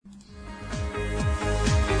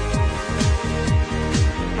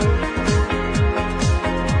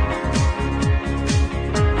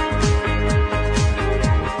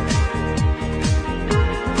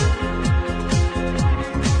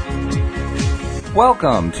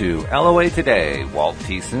Welcome to LOA Today. Walt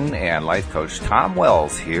Thiessen and life coach Tom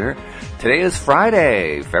Wells here. Today is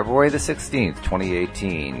Friday, February the 16th,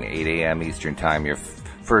 2018, 8 a.m. Eastern Time, your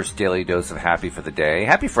first daily dose of happy for the day.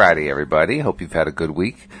 Happy Friday, everybody. Hope you've had a good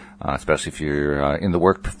week, especially if you're in the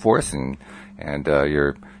workforce and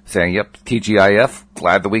you're saying, yep, TGIF,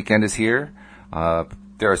 glad the weekend is here.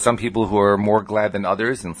 There are some people who are more glad than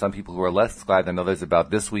others and some people who are less glad than others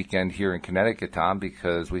about this weekend here in Connecticut, Tom,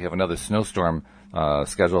 because we have another snowstorm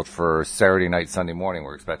scheduled for Saturday night, Sunday morning.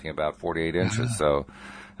 We're expecting about 48 inches. So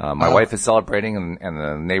my wife is celebrating, and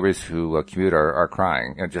the neighbors who commute are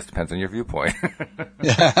crying. It just depends on your viewpoint.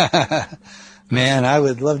 Man, I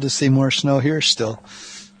would love to see more snow here still.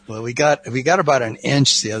 Well, we got about an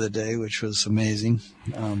inch the other day, which was amazing.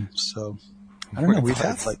 So I don't know. We've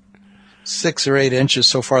had like 6 or 8 inches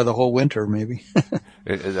so far the whole winter, maybe.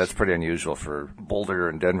 That's pretty unusual for Boulder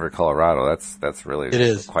and Denver, Colorado. That's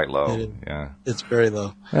really quite low. Yeah, it's very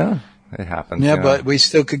low. Yeah, it happens. Yeah, but we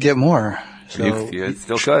still could get more. So you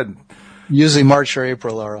still could. Usually March or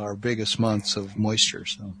April are our biggest months of moisture.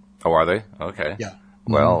 So. Oh, are they? Okay. Yeah.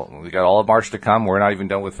 Well, we got all of March to come. We're not even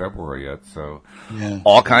done with February yet, so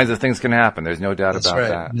all kinds of things can happen. There's no doubt about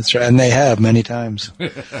that. That's right, and they have many times.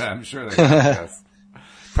 I'm sure they have. Yes.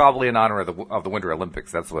 Probably in honor of the Winter Olympics.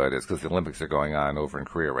 That's what it is, because the Olympics are going on over in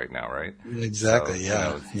Korea right now, right? Exactly.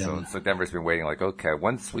 So, So Denver's been waiting, like, okay,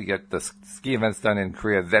 once we get the ski events done in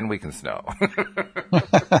Korea, then we can snow.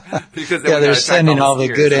 Because they're sending all the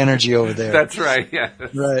good energy over there. That's right. Yeah.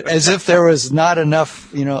 Right, as if there was not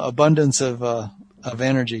enough, abundance of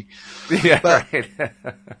energy. Yeah. But, right.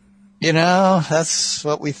 That's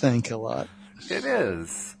what we think a lot. It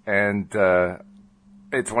is, and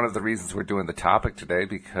it's one of the reasons we're doing the topic today,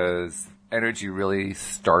 because energy really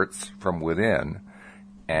starts from within.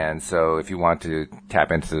 And so if you want to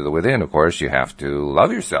tap into the within, of course, you have to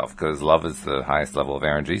love yourself, because love is the highest level of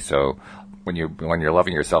energy. So when you're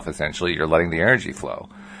loving yourself, essentially, you're letting the energy flow.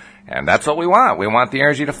 And that's what we want. We want the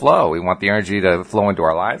energy to flow. We want the energy to flow into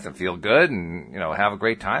our lives and feel good and, have a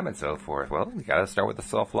great time and so forth. Well, you got to start with the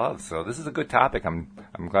self-love. So this is a good topic. I'm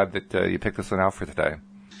glad that you picked this one out for today.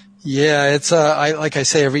 Yeah, it's like I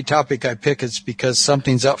say, every topic I pick, it's because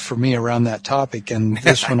something's up for me around that topic. And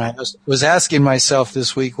this one, I was asking myself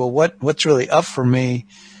this week, well, what's really up for me?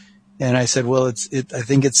 And I said, well, I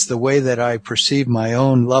think it's the way that I perceive my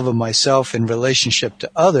own love of myself in relationship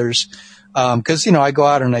to others. Cause, I go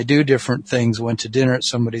out and I do different things, went to dinner at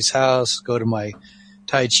somebody's house, go to my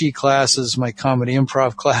Tai Chi classes, my comedy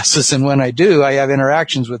improv classes. And when I do, I have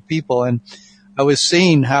interactions with people. And I was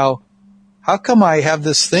seeing how come I have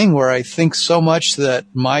this thing where I think so much that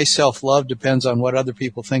my self-love depends on what other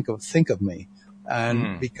people think of me?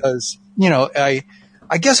 And because, I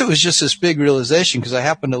guess it was just this big realization, because I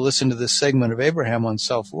happened to listen to this segment of Abraham on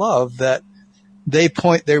self-love, that they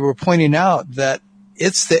were pointing out that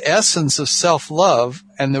it's the essence of self-love,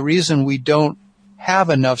 and the reason we don't have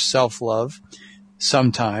enough self-love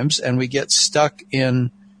sometimes, and we get stuck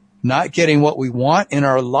in not getting what we want in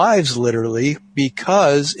our lives, literally,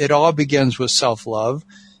 because it all begins with self-love.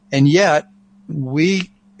 And yet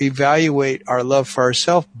we evaluate our love for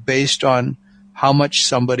ourselves based on how much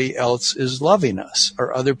somebody else is loving us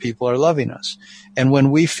or other people are loving us. And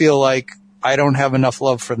when we feel like I don't have enough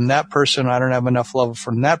love from that person, I don't have enough love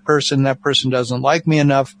from that person doesn't like me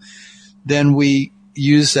enough, then we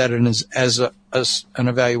use that as an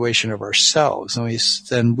evaluation of ourselves. And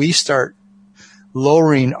then we start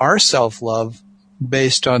lowering our self-love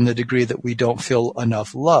based on the degree that we don't feel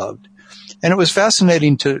enough loved. And it was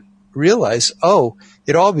fascinating to realize,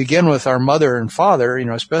 it all began with our mother and father,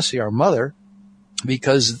 especially our mother,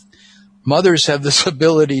 because mothers have this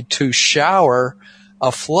ability to shower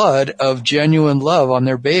a flood of genuine love on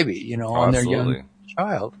their baby, on their young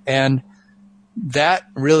child. And that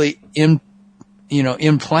really,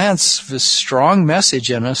 implants this strong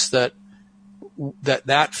message in us that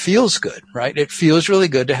feels good, right? It feels really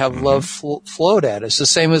good to have love flowed at us. The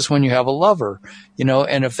same as when you have a lover,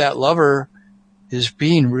 and if that lover is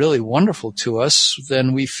being really wonderful to us,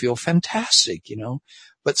 then we feel fantastic,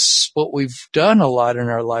 But what we've done a lot in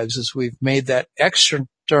our lives is we've made that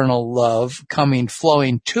external love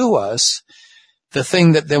flowing to us the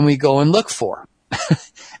thing that then we go and look for.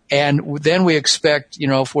 And then we expect,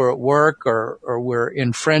 if we're at work or we're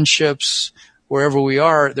in friendships, wherever we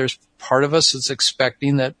are, there's part of us that's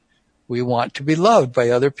expecting that we want to be loved by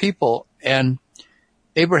other people. And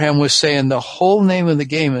Abraham was saying the whole name of the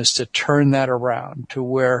game is to turn that around to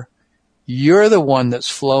where you're the one that's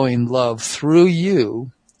flowing love through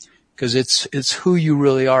you, because it's who you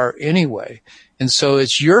really are anyway. And so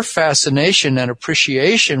it's your fascination and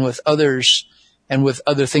appreciation with others and with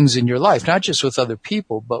other things in your life, not just with other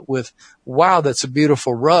people, but with, wow, that's a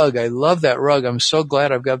beautiful rug. I love that rug. I'm so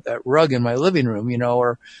glad I've got that rug in my living room,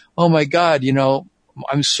 or, oh my God,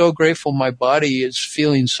 I'm so grateful my body is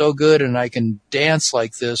feeling so good and I can dance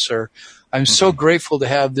like this, or I'm so grateful to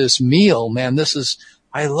have this meal. Man,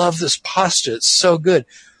 I love this pasta. It's so good.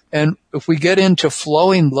 And if we get into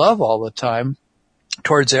flowing love all the time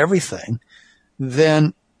towards everything,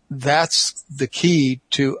 then that's the key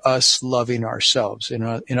to us loving ourselves. In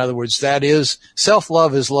other words, that is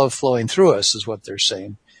self-love is love flowing through us, is what they're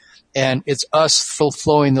saying. And it's us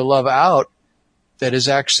flowing the love out that is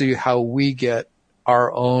actually how we get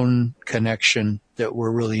our own connection that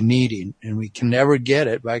we're really needing. And we can never get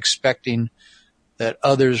it by expecting that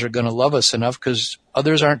others are going to love us enough, because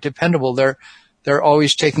others aren't dependable. They're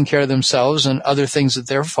always taking care of themselves and other things that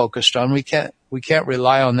they're focused on. We can't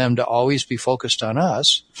rely on them to always be focused on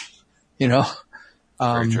us.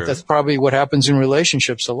 That's probably what happens in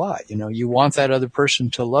relationships a lot. You want that other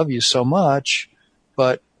person to love you so much,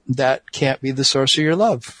 but that can't be the source of your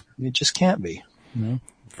love. It just can't be.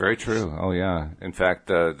 Very true. Oh yeah. In fact,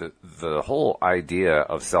 the whole idea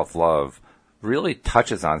of self-love really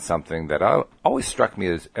touches on something that always struck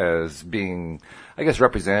me as being, I guess,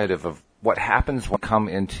 representative of what happens when we come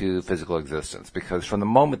into physical existence. Because from the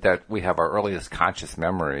moment that we have our earliest conscious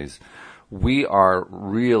memories, we are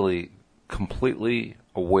really completely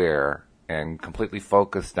aware and completely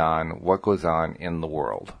focused on what goes on in the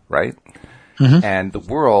world, right? Mm-hmm. And the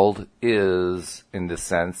world is, in this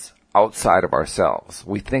sense, outside of ourselves.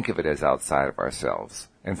 We think of it as outside of ourselves.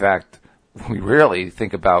 In fact, we rarely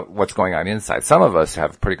think about what's going on inside. Some of us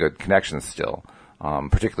have pretty good connections still.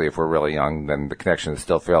 Particularly if we're really young, then the connection is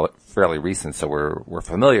still fairly recent, so we're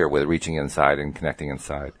familiar with reaching inside and connecting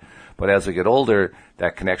inside. But as we get older,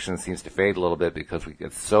 that connection seems to fade a little bit because we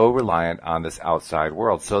get so reliant on this outside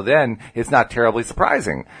world. So then it's not terribly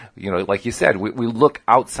surprising. Like you said, we look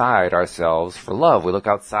outside ourselves for love. We look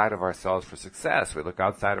outside of ourselves for success. We look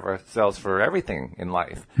outside of ourselves for everything in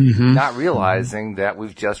life, not realizing that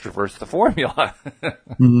we've just reversed the formula.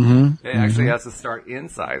 It actually has to start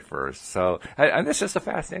inside first. So, and it's just a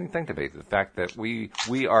fascinating thing to me, the fact that we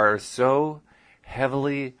are so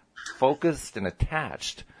heavily focused and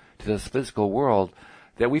attached to this physical world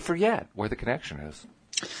that we forget where the connection is.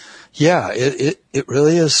 Yeah, it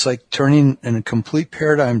really is like turning in a complete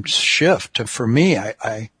paradigm shift. For me,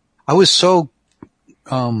 I was so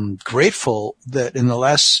grateful that in the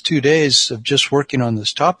last 2 days of just working on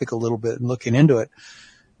this topic a little bit and looking into it,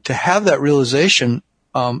 to have that realization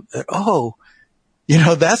that,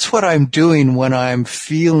 that's what I'm doing when I'm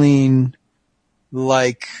feeling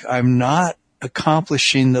like I'm not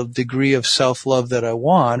accomplishing the degree of self-love that I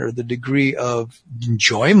want, or the degree of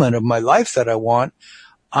enjoyment of my life that I want.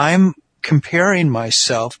 I'm comparing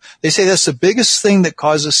myself. They say that's the biggest thing that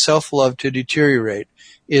causes self-love to deteriorate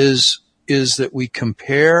is that we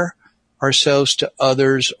compare ourselves to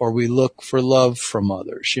others, or we look for love from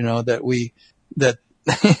others. That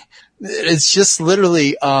it's just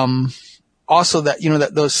literally, also that,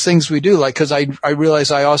 that those things we do, like, cause I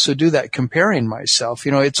realize I also do that, comparing myself.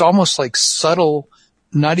 It's almost like subtle,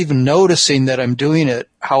 not even noticing that I'm doing it,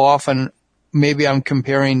 how often maybe I'm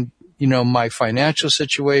comparing, my financial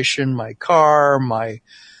situation, my car, my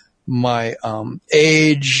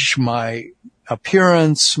age, my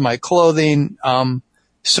appearance, my clothing,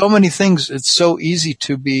 so many things. It's so easy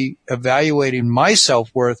to be evaluating my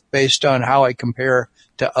self-worth based on how I compare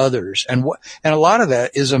to others. And a lot of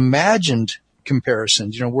that is imagined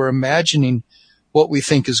comparisons. We're imagining what we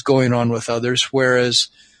think is going on with others, whereas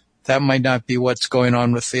that might not be what's going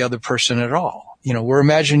on with the other person at all. We're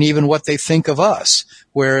imagining even what they think of us,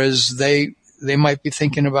 whereas they might be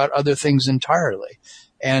thinking about other things entirely.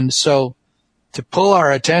 And so to pull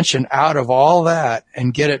our attention out of all that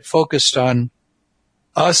and get it focused on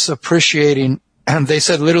us appreciating, and they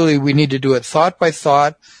said literally we need to do it thought by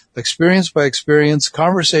thought, experience by experience,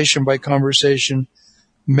 conversation by conversation,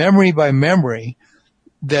 memory by memory,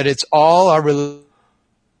 that it's all our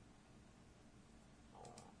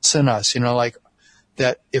in us, like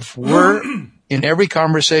that if we're in every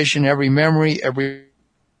conversation, every memory, every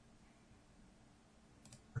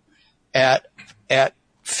at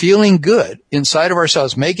feeling good inside of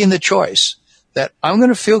ourselves, making the choice that I'm going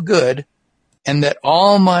to feel good, and that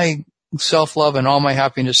all my self-love and all my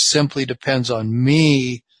happiness simply depends on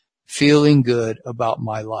me feeling good about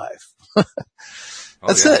my life.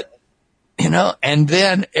 That's it. And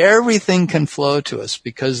then everything can flow to us,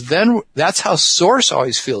 because then that's how Source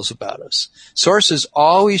always feels about us. Source is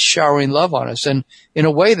always showering love on us. And in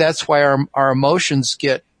a way, that's why our emotions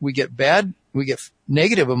we get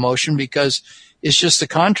negative emotion, because It's just a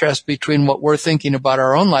contrast between what we're thinking about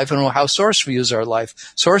our own life and how Source views our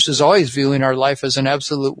life. Source is always viewing our life as an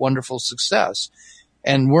absolute wonderful success.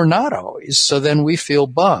 And we're not always. So then we feel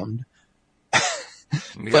bummed.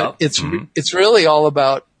 But it's really all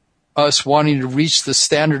about us wanting to reach the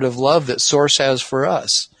standard of love that Source has for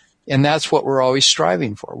us. And that's what we're always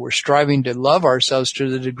striving for. We're striving to love ourselves to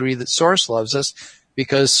the degree that Source loves us,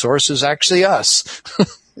 because Source is actually us.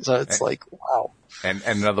 So it's like, wow. And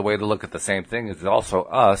another way to look at the same thing is also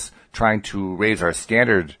us trying to raise our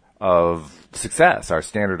standard of success, our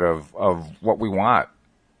standard of what we want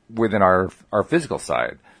within our physical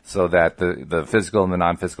side, so that the physical and the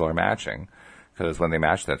non-physical are matching. Because when they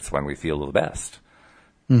match, that's when we feel the best.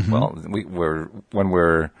 Mm-hmm.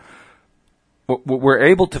 Well, we're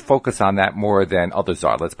able to focus on that more than others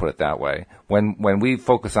are. Let's put it that way. When we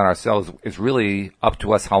focus on ourselves, it's really up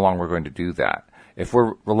to us how long we're going to do that. If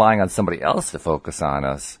we're relying on somebody else to focus on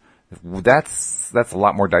us, that's a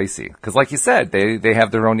lot more dicey. Because like you said, they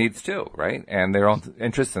have their own needs too, right? And their own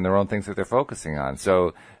interests and their own things that they're focusing on.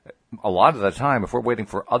 So a lot of the time, if we're waiting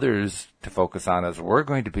for others to focus on us, we're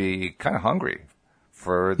going to be kind of hungry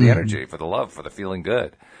for the energy, for the love, for the feeling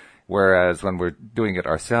good. Whereas when we're doing it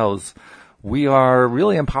ourselves, we are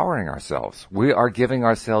really empowering ourselves. We are giving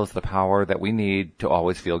ourselves the power that we need to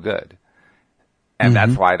always feel good. And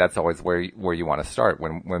that's why that's always where you want to start.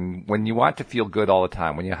 When you want to feel good all the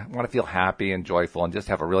time, when you want to feel happy and joyful and just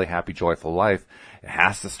have a really happy, joyful life, it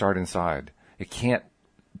has to start inside. It can't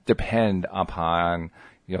depend upon,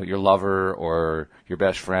 your lover or your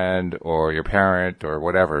best friend or your parent or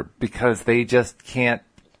whatever, because they just can't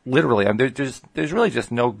literally, there's really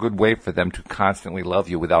just no good way for them to constantly love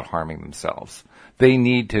you without harming themselves. They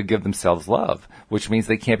need to give themselves love, which means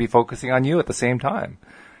they can't be focusing on you at the same time.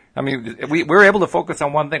 I mean, we're able to focus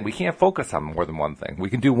on one thing. We can't focus on more than one thing. We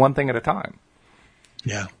can do one thing at a time.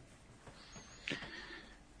 Yeah.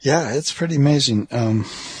 Yeah, it's pretty amazing.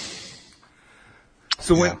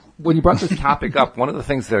 When you brought this topic up, one of the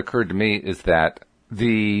things that occurred to me is that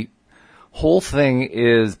the whole thing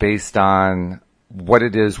is based on what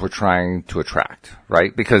it is we're trying to attract,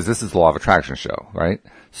 right? Because this is the law of attraction show, right?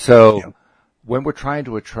 So when we're trying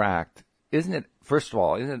to attract, isn't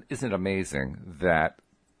it amazing that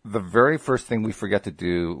the very first thing we forget to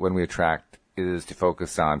do when we attract is to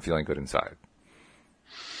focus on feeling good inside?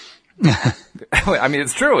 I mean,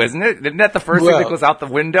 it's true, isn't it? Isn't that the first thing that goes out the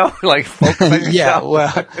window? Like, focus on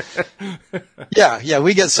yourself? Yeah,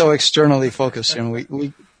 we get so externally focused, and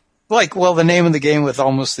we the name of the game with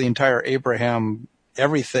almost the entire Abraham,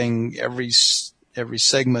 everything, every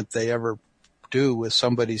segment they ever do with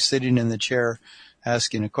somebody sitting in the chair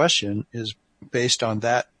asking a question is based on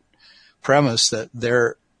that premise that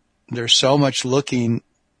they're so much looking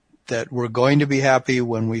that we're going to be happy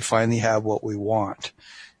when we finally have what we want.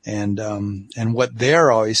 And what they're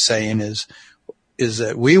always saying is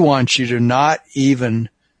that we want you to not even,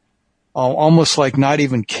 almost like not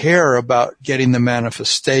even care about getting the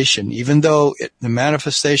manifestation, even though the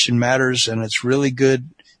manifestation matters and it's really good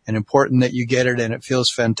and important that you get it, and it feels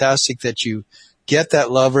fantastic that you get that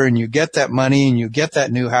lover and you get that money and you get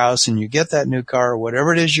that new house and you get that new car or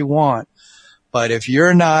whatever it is you want. But if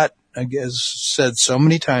you're not, as said so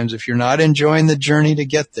many times, if you're not enjoying the journey to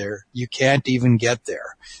get there, you can't even get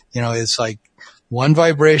there. It's like one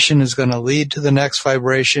vibration is going to lead to the next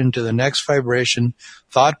vibration,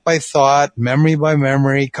 thought by thought, memory by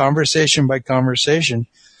memory, conversation by conversation.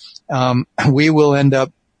 We will end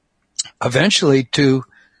up eventually to,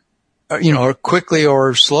 or quickly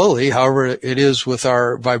or slowly, however it is with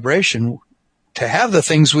our vibration, to have the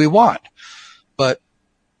things we want. But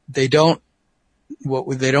they don't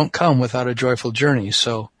come without a joyful journey.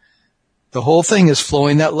 So the whole thing is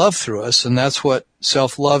flowing that love through us, and that's what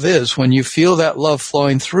self-love is. When you feel that love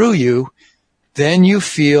flowing through you, then you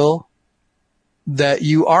feel that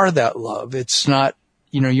you are that love. It's not,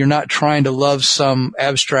 you're not trying to love some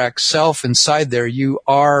abstract self inside there. You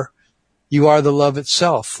are the love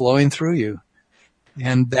itself flowing through you.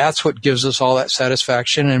 And that's what gives us all that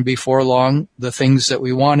satisfaction. And before long, the things that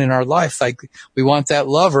we want in our life, like we want that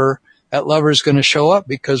lover is going to show up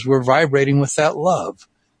because we're vibrating with that love.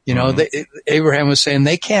 Abraham was saying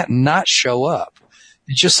they can't not show up.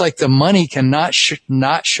 It's just like the money cannot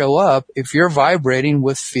not show up if you're vibrating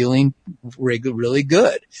with feeling really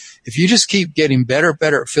good. If you just keep getting better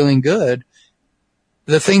at feeling good,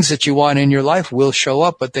 the things that you want in your life will show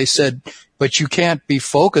up. But they said, but you can't be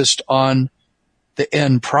focused on the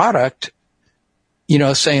end product,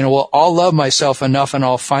 saying, well, I'll love myself enough and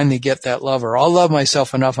I'll finally get that love, or I'll love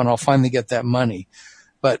myself enough and I'll finally get that money.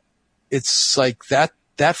 But it's like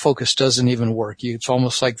that focus doesn't even work. It's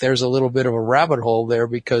almost like there's a little bit of a rabbit hole there,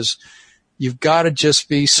 because you've got to just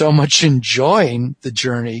be so much enjoying the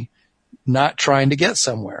journey, not trying to get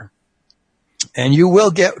somewhere. And you will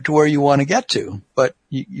get to where you want to get to, but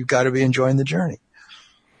you've got to be enjoying the journey.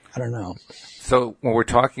 I don't know. So when we're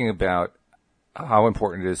talking about how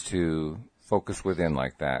important it is to focus within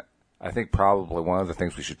like that, I think probably one of the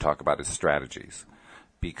things we should talk about is strategies,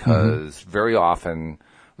 because very often,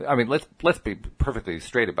 I mean, let's be perfectly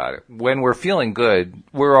straight about it. When we're feeling good,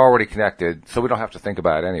 we're already connected, so we don't have to think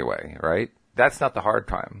about it anyway, right? That's not the hard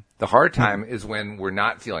time. The hard time is when we're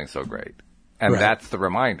not feeling so great. And that's the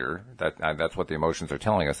reminder that's what the emotions are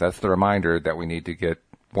telling us. That's the reminder that we need to get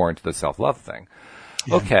more into the self-love thing.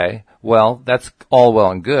 Yeah. Okay, well, that's all well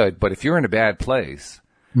and good, but if you're in a bad place,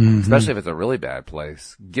 especially if it's a really bad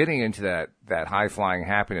place, getting into that high-flying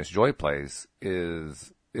happiness, joy place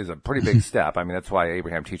is a pretty big step. I mean, that's why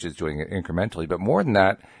Abraham teaches doing it incrementally. But more than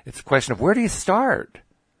that, it's a question of where do you start?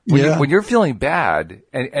 When you're feeling bad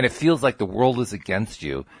and it feels like the world is against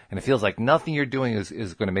you and it feels like nothing you're doing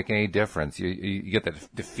is going to make any difference. You get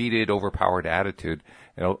that defeated, overpowered attitude,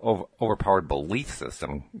 overpowered belief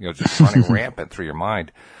system, just running rampant through your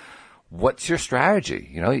mind. What's your strategy?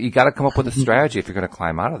 You got to come up with a strategy if you're going to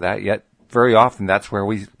climb out of that. Yet very often that's where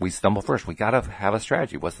we stumble first. We got to have a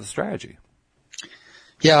strategy. What's the strategy?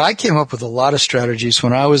 Yeah, I came up with a lot of strategies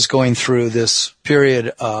when I was going through this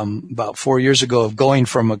period about 4 years ago of going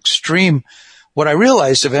from extreme, what I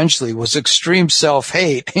realized eventually was extreme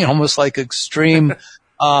self-hate, almost like extreme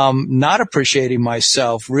not appreciating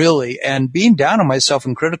myself really, and being down on myself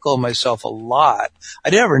and critical of myself a lot.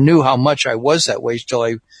 I never knew how much I was that way till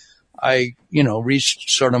I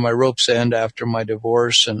reached sort of my rope's end after my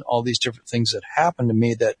divorce and all these different things that happened to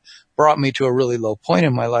me that brought me to a really low point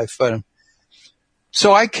in my life. But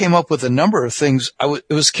so I came up with a number of things.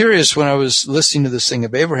 It was curious when I was listening to this thing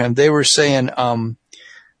of Abraham. They were saying,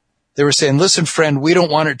 listen, friend, we don't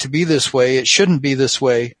want it to be this way. It shouldn't be this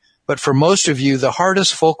way. But for most of you, the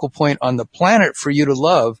hardest focal point on the planet for you to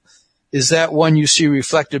love is that one you see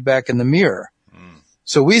reflected back in the mirror.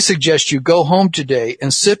 So we suggest you go home today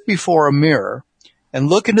and sit before a mirror and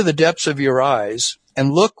look into the depths of your eyes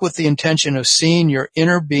and look with the intention of seeing your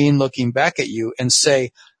inner being looking back at you and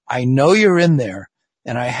say, I know you're in there.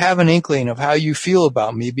 And I have an inkling of how you feel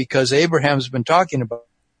about me because Abraham's been talking about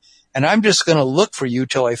it. And I'm just going to look for you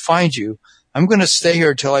till I find you. I'm going to stay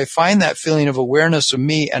here till I find that feeling of awareness of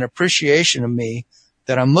me and appreciation of me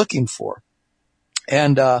that I'm looking for.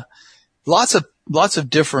 And lots of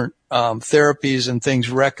different therapies and things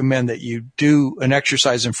recommend that you do an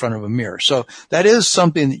exercise in front of a mirror. So that is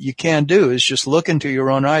something that you can do, is just look into your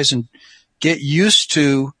own eyes and get used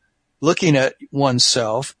to looking at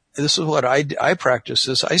oneself. This is what I practice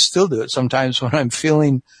this. I still do it sometimes when I'm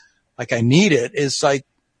feeling like I need it. It's like,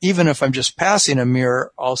 even if I'm just passing a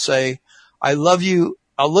mirror, I'll say, I love you.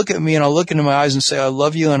 I'll look at me and I'll look into my eyes and say, I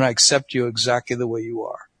love you and I accept you exactly the way you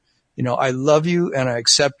are. I love you and I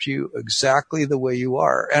accept you exactly the way you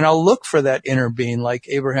are. And I'll look for that inner being, like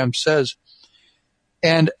Abraham says.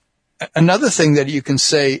 And another thing that you can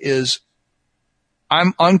say is,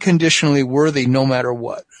 I'm unconditionally worthy no matter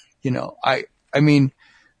what. I mean,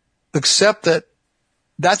 accept that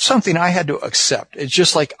that's something I had to accept. It's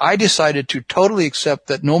just like I decided to totally accept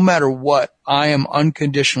that no matter what, I am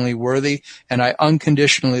unconditionally worthy and I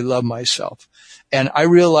unconditionally love myself. And I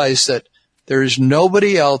realized that there is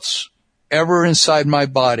nobody else ever inside my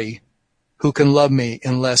body who can love me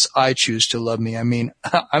unless I choose to love me. I mean,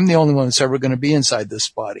 I'm the only one that's ever going to be inside this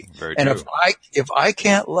body. Very and true. if I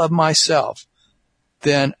can't love myself,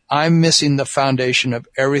 then I'm missing the foundation of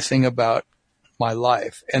everything about my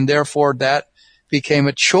life. And therefore that became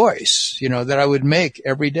a choice, that I would make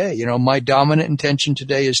every day. My dominant intention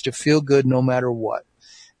today is to feel good no matter what.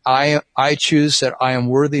 I choose that I am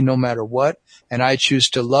worthy no matter what, and I choose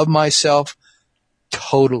to love myself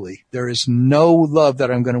totally. There is no love that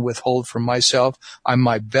I'm going to withhold from myself. I'm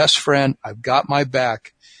my best friend. I've got my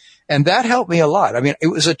back. And that helped me a lot. I mean, it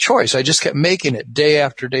was a choice. I just kept making it day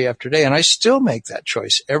after day after day, and I still make that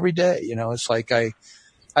choice every day. It's like I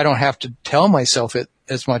don't have to tell myself it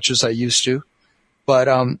as much as I used to. But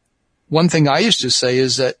one thing I used to say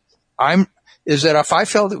is that if I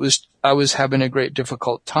felt I was having a great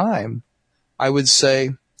difficult time, I would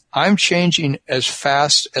say, I'm changing as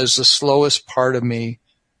fast as the slowest part of me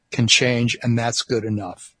can change, and that's good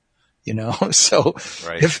enough. So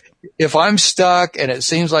right. if I'm stuck and it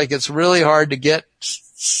seems like it's really hard to get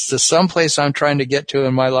to some place I'm trying to get to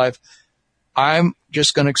in my life, I'm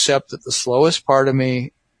just going to accept that the slowest part of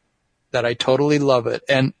me, that I totally love it.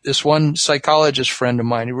 And this one psychologist friend of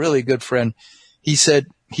mine, a really good friend, he said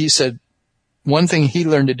one thing he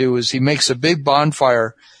learned to do is he makes a big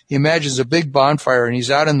bonfire. He imagines a big bonfire and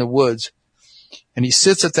he's out in the woods and he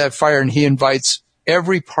sits at that fire and he invites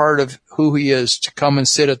every part of who he is to come and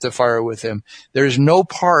sit at the fire with him. There's no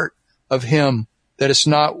part of him that is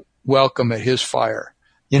not welcome at his fire.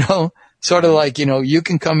 Sort of like, you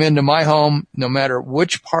can come into my home no matter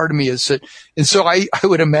which part of me is it. And so I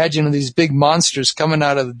would imagine these big monsters coming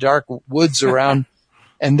out of the dark woods around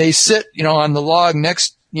and they sit, on the log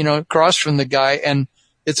next, across from the guy, and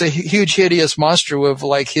it's a huge, hideous monster with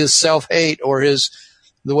like his self-hate or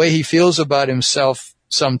the way he feels about himself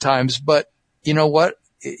sometimes. But you know what?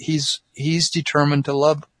 He's determined to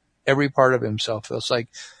love every part of himself.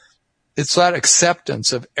 It's that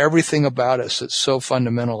acceptance of everything about us that's so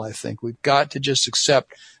fundamental, I think. We've got to just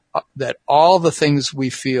accept that all the things we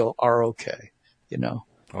feel are okay, and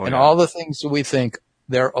all the things that we think,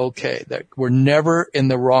 they're okay, that we're never in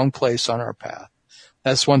the wrong place on our path.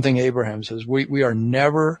 That's one thing Abraham says. We are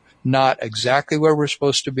never not exactly where we're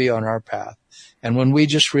supposed to be on our path. And when we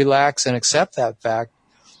just relax and accept that fact,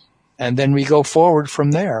 and then we go forward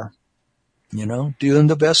from there, doing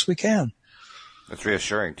the best we can. It's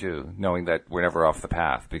reassuring, too, knowing that we're never off the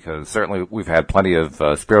path, because certainly we've had plenty of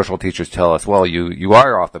spiritual teachers tell us, well, you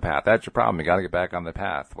are off the path. That's your problem. You got to get back on the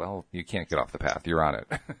path. Well, you can't get off the path. You're on it.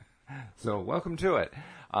 So welcome to it.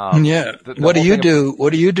 What do you do?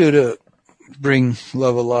 What do you do to bring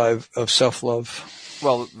love alive, of self-love?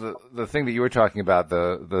 Well, the thing that you were talking about,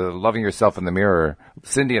 the loving yourself in the mirror,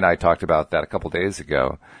 Cindy and I talked about that a couple days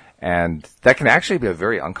ago, and that can actually be a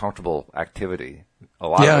very uncomfortable activity. A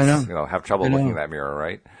lot of us, have trouble looking in that mirror,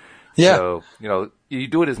 right? Yeah. So, you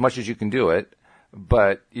do it as much as you can do it,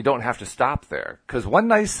 but you don't have to stop there. Because one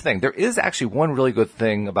nice thing, there is actually one really good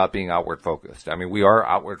thing about being outward focused. I mean, we are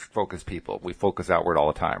outward focused people. We focus outward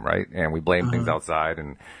all the time, right? And we blame things outside,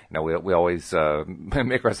 and we always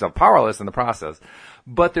make ourselves powerless in the process.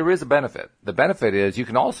 But there is a benefit. The benefit is you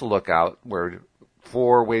can also look outward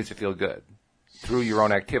for ways to feel good through your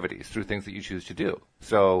own activities, through things that you choose to do.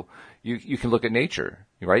 So you can look at nature,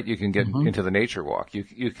 right? You can get into the nature walk.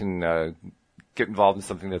 You can get involved in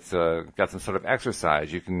something that's got some sort of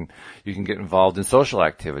exercise. You can get involved in social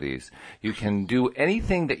activities. You can do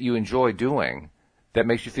anything that you enjoy doing that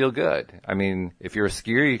makes you feel good. I mean, if you're a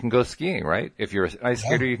skier, you can go skiing, right? If you're an ice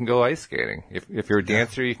skater, you can go ice skating. If you're a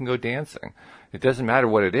dancer, you can go dancing. It doesn't matter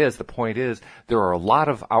what it is. The point is, there are a lot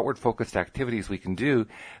of outward-focused activities we can do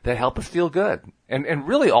that help us feel good. And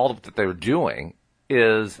really all that they're doing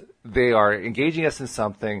is they are engaging us in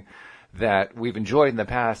something that we've enjoyed in the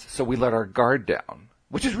past, so we let our guard down,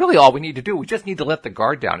 which is really all we need to do. We just need to let the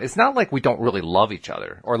guard down. It's not like we don't really love each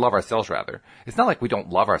other, or love ourselves, rather. It's not like we don't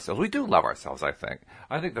love ourselves. We do love ourselves, I think.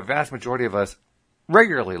 I think the vast majority of us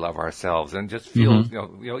regularly love ourselves and just feel,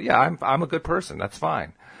 I'm a good person. That's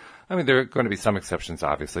fine. I mean, there are going to be some exceptions,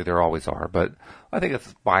 obviously. There always are. But I think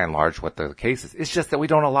it's by and large what the case is. It's just that we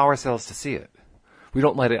don't allow ourselves to see it. We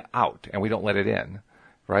don't let it out, and we don't let it in,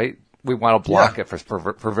 right? We want to block it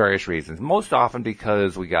for various reasons. Most often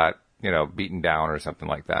because we got, beaten down or something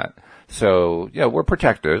like that. So, we're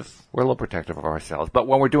protective. We're a little protective of ourselves. But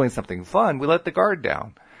when we're doing something fun, we let the guard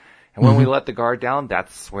down. And when we let the guard down,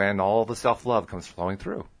 that's when all the self-love comes flowing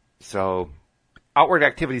through. So outward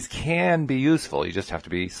activities can be useful. You just have to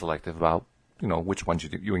be selective about, which ones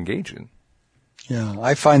you engage in. Yeah,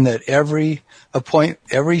 I find that every client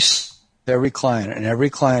and every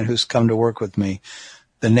client who's come to work with me,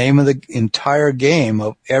 the name of the entire game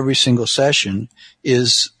of every single session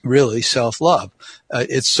is really self-love.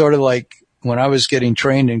 It's sort of like when I was getting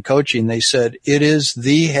trained in coaching, they said it is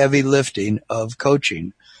the heavy lifting of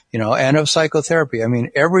coaching, and of psychotherapy. I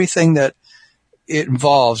mean, everything that it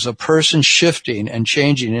involves a person shifting and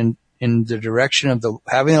changing in the direction of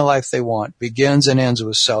having the life they want begins and ends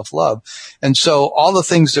with self-love. And so all the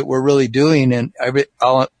things that we're really doing and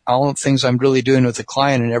all the things I'm really doing with the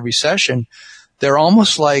client in every session, they're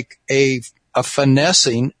almost like a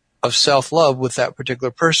finessing of self-love with that particular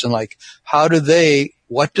person. Like,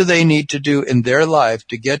 what do they need to do in their life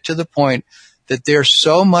to get to the point that they're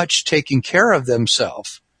so much taking care of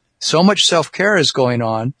themselves, so much self-care is going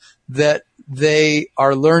on that they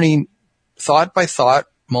are learning thought by thought,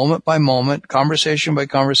 moment by moment, conversation by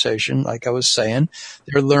conversation, like I was saying.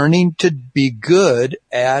 They're learning to be good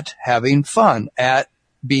at having fun, at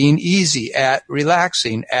being easy, at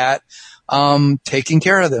relaxing, at taking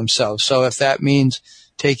care of themselves. So if that means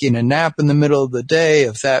taking a nap in the middle of the day,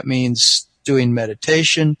 if that means doing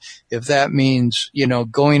meditation, if that means,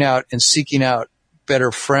 going out and seeking out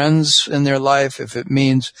better friends in their life, if it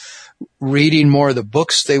means reading more of the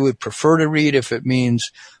books they would prefer to read, if it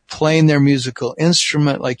means playing their musical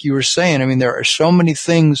instrument, like you were saying. I mean, there are so many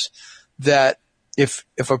things that if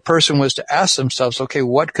a person was to ask themselves, okay,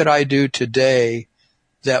 what could I do today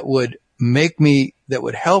that would that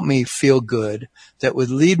would help me feel good, that would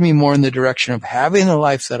lead me more in the direction of having the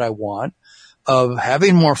life that I want, of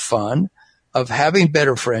having more fun, of having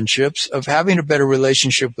better friendships, of having a better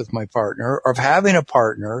relationship with my partner, of having a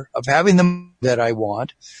partner, of having the that I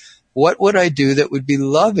want. What would I do that would be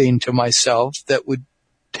loving to myself, that would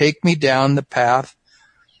take me down the path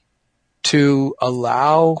to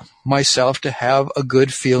allow myself to have a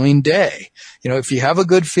good feeling day? If you have a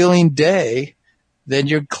good feeling day, then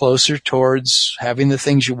you're closer towards having the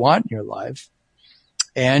things you want in your life.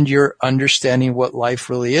 And you're understanding what life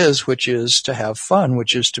really is, which is to have fun,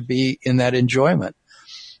 which is to be in that enjoyment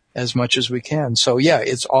as much as we can. So yeah,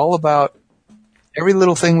 it's all about every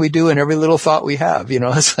little thing we do and every little thought we have.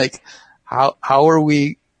 It's like, how are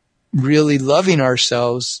we really loving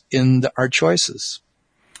ourselves in our choices?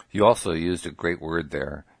 You also used a great word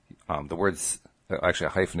there. The word's actually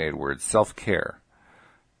a hyphenated word, self-care.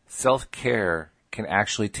 Self-care can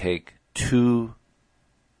actually take two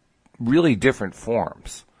really different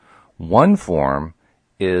forms. One form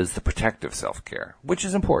is the protective self-care, which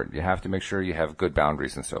is important. You have to make sure you have good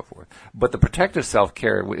boundaries and so forth. But the protective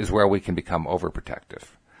self-care is where we can become overprotective.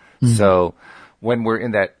 Mm-hmm. So when we're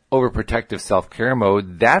in that overprotective self-care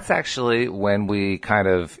mode, that's actually when we kind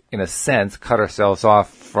of, in a sense, cut ourselves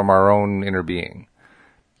off from our own inner being.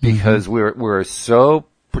 Because we're so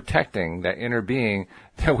protecting that inner being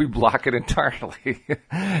that we block it entirely.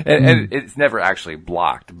 and it's never actually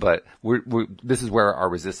blocked, but this is where our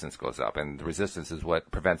resistance goes up, and the resistance is what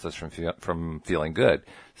prevents us from feeling good.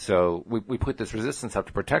 So we put this resistance up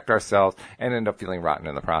to protect ourselves and end up feeling rotten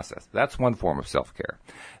in the process. That's one form of self-care.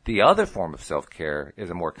 The other form of self-care is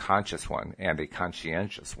a more conscious one and a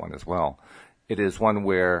conscientious one as well. It is one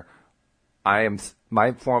where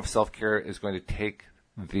my form of self-care is going to take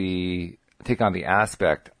on the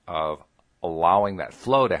aspect of allowing that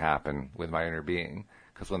flow to happen with my inner being.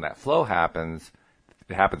 Because when that flow happens,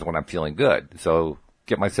 it happens when I'm feeling good. So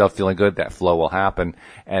get myself feeling good, that flow will happen.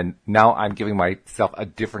 And now I'm giving myself a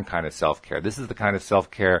different kind of self-care. This is the kind of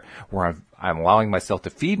self-care where I'm allowing myself to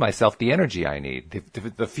feed myself the energy I need,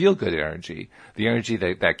 the feel-good energy, the energy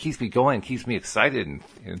that keeps me going, keeps me excited and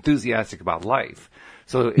enthusiastic about life.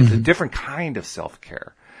 So it's a different kind of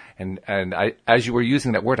self-care. And as you were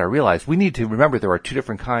using that word, I realized we need to remember there are two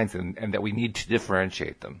different kinds and that we need to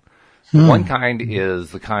differentiate them. One kind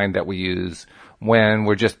is the kind that we use when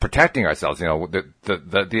we're just protecting ourselves.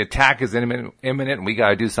 The attack is imminent and we got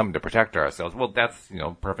to do something to protect ourselves. Well, that's,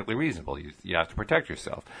 perfectly reasonable. You have to protect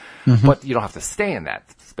yourself. But you don't have to stay in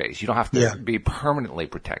that space. You don't have to be permanently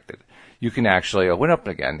protected. You can actually open up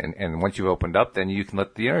again. And once you've opened up, then you can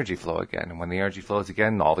let the energy flow again. And when the energy flows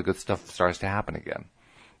again, all the good stuff starts to happen again.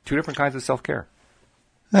 Two different kinds of self-care.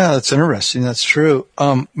 Yeah, that's interesting. That's true.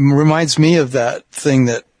 Reminds me of that thing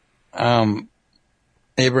that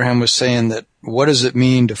Abraham was saying, that what does it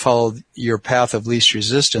mean to follow your path of least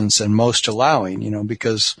resistance and most allowing,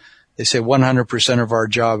 because they say 100% of our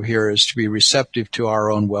job here is to be receptive to our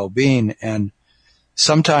own well-being. And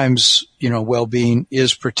sometimes, well-being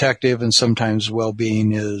is protective and sometimes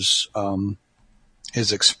well-being is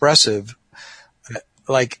expressive.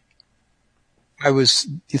 Like, I was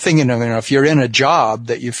thinking of, if you're in a job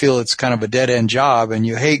that you feel it's kind of a dead-end job and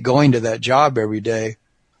you hate going to that job every day,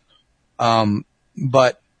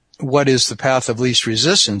 but what is the path of least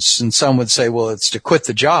resistance? And some would say, well, it's to quit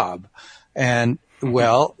the job. And,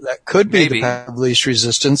 well, that could be the path of least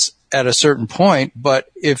resistance at a certain point, but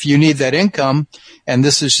if you need that income and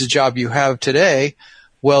this is the job you have today,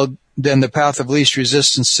 well, then the path of least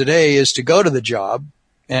resistance today is to go to the job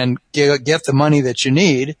and get the money that you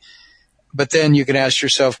need. But then you can ask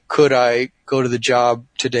yourself, could I go to the job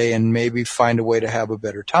today and maybe find a way to have a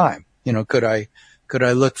better time? Could I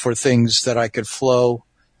look for things that I could flow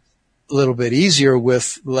a little bit easier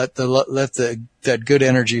with, let that good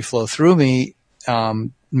energy flow through me,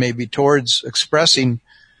 maybe towards expressing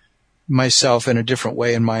myself in a different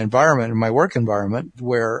way in my environment, in my work environment,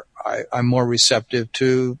 where I'm more receptive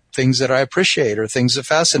to things that I appreciate or things that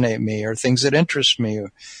fascinate me or things that interest me,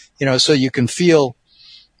 so you can feel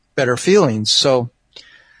better feelings. So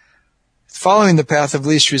following the path of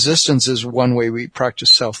least resistance is one way we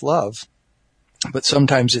practice self-love. But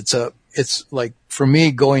sometimes it's like, for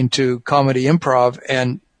me, going to comedy improv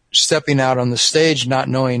and stepping out on the stage, not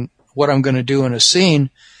knowing what I'm going to do in a scene,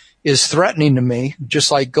 is threatening to me,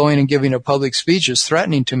 just like going and giving a public speech is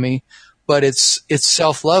threatening to me. But it's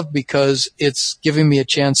self-love because it's giving me a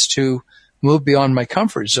chance to move beyond my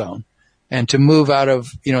comfort zone and to move out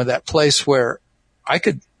of, that place where I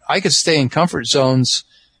could stay in comfort zones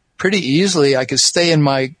pretty easily. I could stay in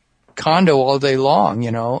my condo all day long,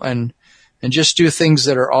 and and just do things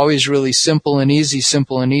that are always really simple and easy,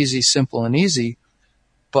 simple and easy, simple and easy.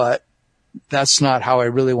 But that's not how I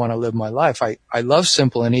really want to live my life. I love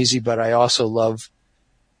simple and easy, but I also love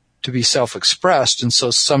to be self-expressed. And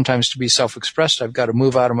so sometimes to be self-expressed, I've got to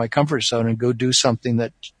move out of my comfort zone and go do something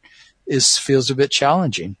that feels a bit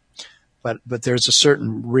challenging. But there's a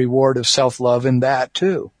certain reward of self-love in that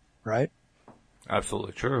too, right?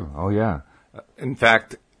 Absolutely true. Oh, yeah. In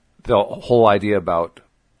fact, the whole idea about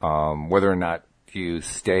whether or not you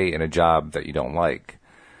stay in a job that you don't like,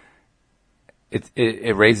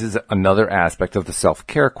 it raises another aspect of the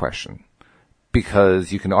self-care question,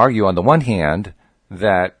 because you can argue on the one hand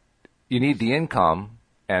that you need the income,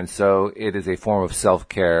 and so it is a form of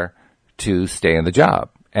self-care to stay in the job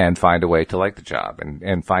and find a way to like the job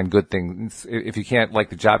and find good things. If you can't like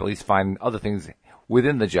the job, at least find other things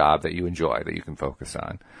within the job that you enjoy that you can focus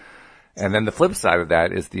on. And then the flip side of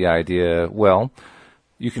that is the idea, well,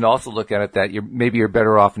 you can also look at it that maybe you're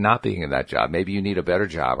better off not being in that job. Maybe you need a better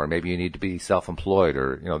job, or maybe you need to be self-employed,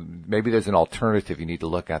 or, maybe there's an alternative you need to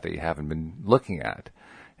look at that you haven't been looking at.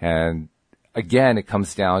 And again, it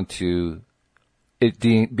comes down to it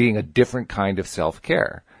being a different kind of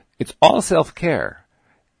self-care. It's all self-care.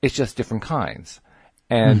 It's just different kinds.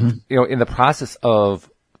 And, in the process of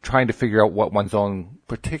trying to figure out what one's own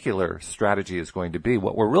particular strategy is going to be,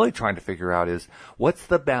 what we're really trying to figure out is what's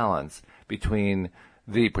the balance between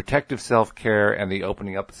the protective self-care and the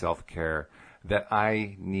opening up self-care that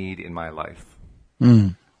I need in my life.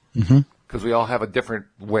 Because we all have a different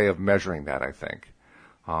way of measuring that, I think.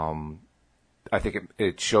 I think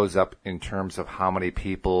it shows up in terms of how many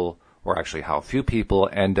people, or actually how few people,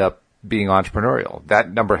 end up being entrepreneurial.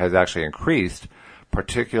 That number has actually increased,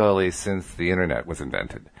 particularly since the internet was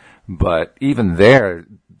invented. But even there,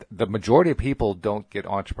 the majority of people don't get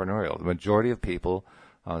entrepreneurial. The majority of people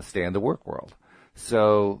stay in the work world.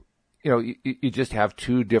 So, you just have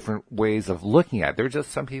two different ways of looking at it. There are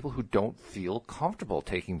just some people who don't feel comfortable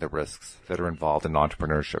taking the risks that are involved in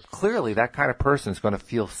entrepreneurship. Clearly, that kind of person is going to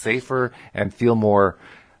feel safer and feel more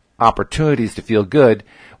opportunities to feel good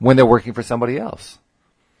when they're working for somebody else.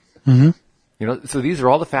 So these are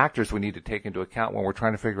all the factors we need to take into account when we're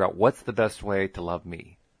trying to figure out what's the best way to love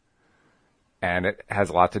me. And it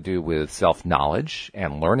has a lot to do with self-knowledge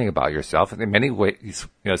and learning about yourself. And in many ways,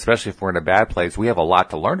 especially if we're in a bad place, we have a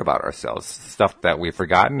lot to learn about ourselves, stuff that we've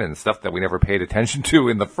forgotten and stuff that we never paid attention to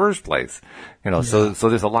in the first place. So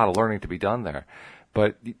there's a lot of learning to be done there.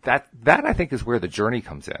 But that I think is where the journey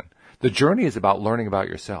comes in. The journey is about learning about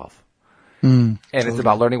yourself. And it's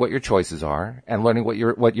about learning what your choices are and learning what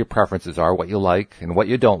your preferences are, what you like and what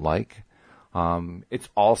you don't like. It's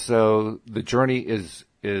also, the journey is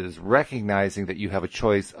recognizing that you have a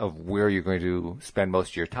choice of where you're going to spend most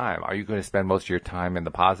of your time. Are you going to spend most of your time in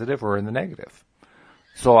the positive or in the negative?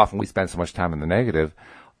 So often we spend so much time in the negative.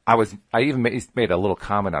 I even made a little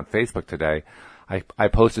comment on Facebook today. I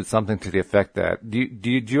posted something to the effect that, do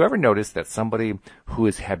you ever notice that somebody who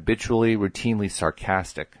is habitually, routinely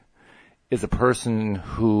sarcastic is a person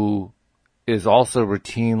who is also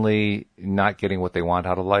routinely not getting what they want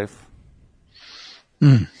out of life?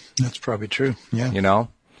 That's probably true. Yeah.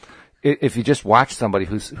 If you just watch somebody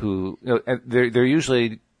who they're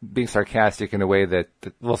usually being sarcastic in a way that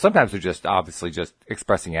sometimes they're just obviously just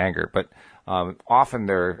expressing anger, but often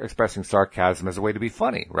they're expressing sarcasm as a way to be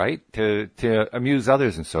funny, right? To amuse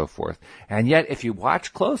others and so forth. And yet, if you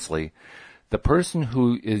watch closely, the person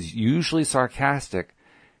who is usually sarcastic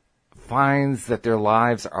finds that their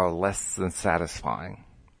lives are less than satisfying.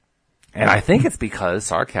 And I think it's because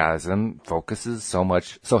sarcasm focuses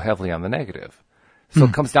so heavily on the negative. So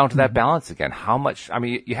it comes down to that balance again. How much,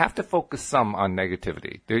 you have to focus some on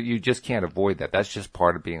negativity. You just can't avoid that. That's just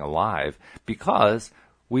part of being alive, because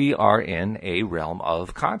we are in a realm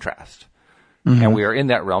of contrast. And we are in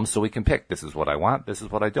that realm so we can pick, this is what I want, this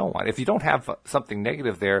is what I don't want. If you don't have something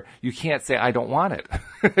negative there, you can't say, I don't want it.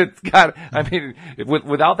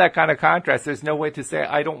 Without that kind of contrast, there's no way to say,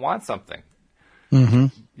 I don't want something.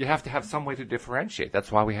 You have to have some way to differentiate.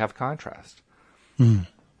 That's why we have contrast. One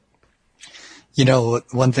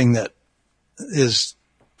thing that is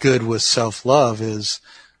good with self-love is,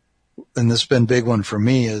 and this has been a big one for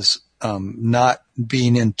me, is not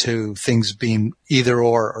being into things being either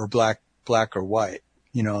or black or white.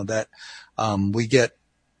 That we get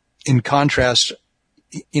in contrast.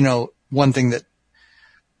 One thing that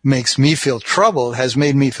has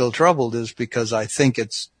made me feel troubled is because I think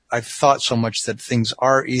I've thought so much that things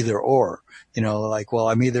are either or,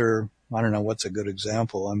 I'm either, I don't know, what's a good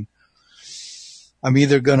example? I'm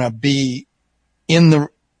either going to be in the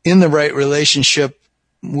right relationship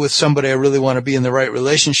with somebody I really want to be in the right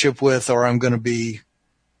relationship with, or I'm going to be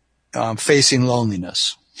facing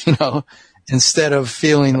loneliness, instead of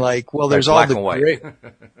feeling like, well, there's all the gray.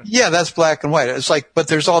 Yeah, that's black and white. It's like, but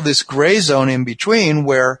there's all this gray zone in between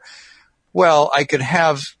where, well, I can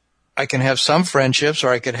have some friendships, or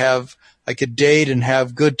I could date and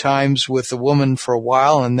have good times with a woman for a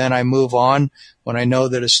while, and then I move on when I know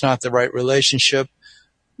that it's not the right relationship,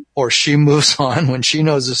 or she moves on when she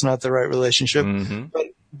knows it's not the right relationship. Mm-hmm.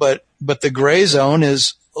 But the gray zone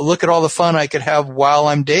is, look at all the fun I could have while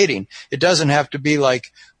I'm dating. It doesn't have to be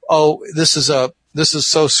like, oh, this is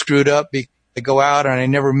so screwed up. I go out and I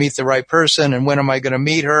never meet the right person, and when am I going to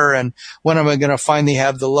meet her, and when am I going to finally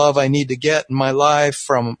have the love I need to get in my life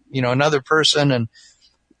from, another person? And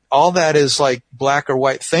all that is like black or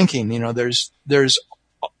white thinking. There's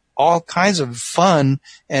all kinds of fun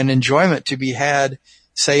and enjoyment to be had,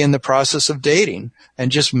 say, in the process of dating,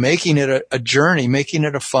 and just making it a journey, making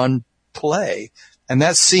it a fun play. And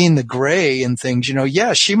that's seeing the gray in things.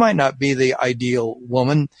 Yeah, she might not be the ideal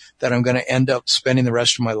woman that I'm going to end up spending the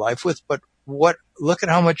rest of my life with, but look at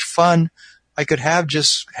how much fun I could have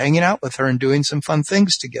just hanging out with her and doing some fun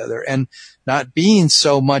things together, and not being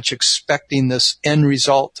so much expecting this end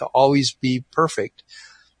result to always be perfect.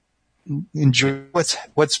 Enjoy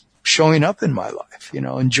what's showing up in my life,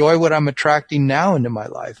 enjoy what I'm attracting now into my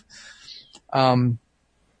life.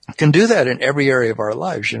 Can do that in every area of our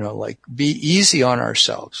lives, like be easy on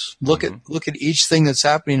ourselves. Look at each thing that's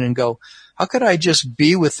happening and go, how could I just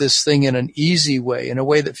be with this thing in an easy way, in a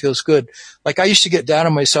way that feels good? Like I used to get down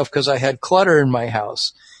on myself because I had clutter in my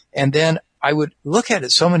house. And then I would look at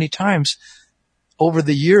it so many times over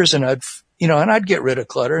the years, and I'd get rid of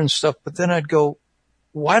clutter and stuff, but then I'd go,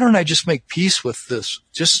 why don't I just make peace with this?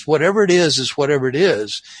 Just whatever it is whatever it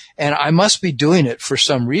is. And I must be doing it for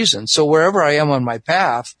some reason. So wherever I am on my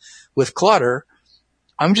path with clutter,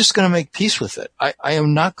 I'm just going to make peace with it. I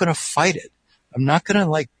am not going to fight it. I'm not going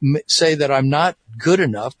to say that I'm not good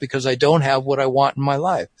enough because I don't have what I want in my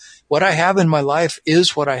life. What I have in my life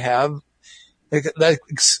is what I have.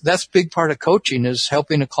 That's a big part of coaching, is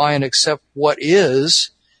helping a client accept what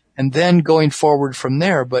is, and then going forward from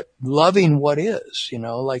there, but loving what is,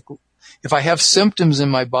 like if I have symptoms in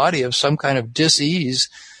my body of some kind of dis-ease,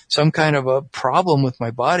 some kind of a problem with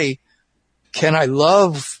my body, can I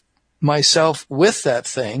love myself with that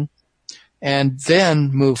thing and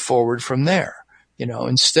then move forward from there?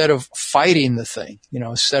 Instead of fighting the thing,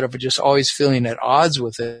 instead of just always feeling at odds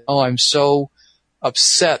with it. Oh, I'm so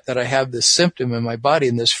upset that I have this symptom in my body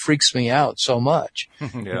and this freaks me out so much.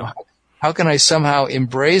 Yeah. How can I somehow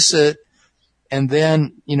embrace it and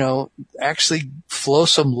then, actually flow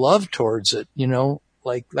some love towards it,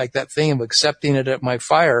 like that thing of accepting it at my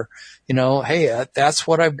fire, hey, that's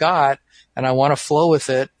what I've got and I want to flow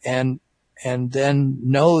with it, and then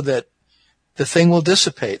know that the thing will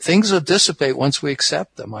dissipate. Things will dissipate once we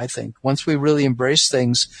accept them, I think. Once we really embrace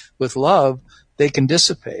things with love, they can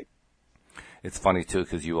dissipate. It's funny, too,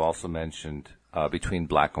 because you also mentioned between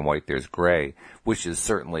black and white there's gray, which is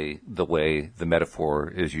certainly the way the metaphor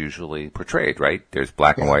is usually portrayed, right? There's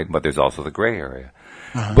black and white, but there's also the gray area.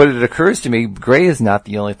 Uh-huh. But it occurs to me, gray is not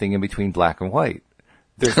the only thing in between black and white.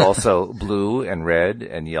 There's also blue and red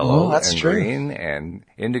and yellow and green and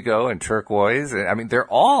indigo and turquoise. I mean, they're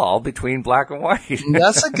all between black and white.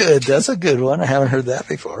 That's a good one. I haven't heard that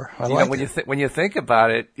before. When you think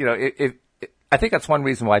about it, I think that's one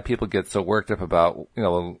reason why people get so worked up about,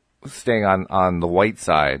 staying on the white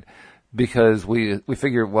side, because we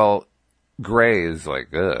figure, well, gray is like,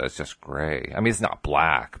 it's just gray. I mean, it's not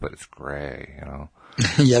black, but it's gray,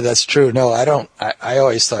 Yeah, that's true. No, I don't. I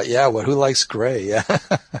always thought, who likes gray? Yeah.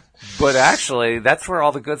 But actually, that's where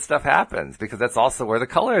all the good stuff happens, because that's also where the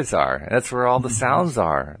colors are. That's where all the sounds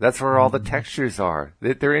are. That's where all the textures are.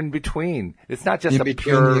 They're in between. It's not just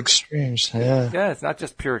the extremes. Yeah. Yeah, it's not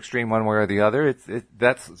just pure extreme one way or the other.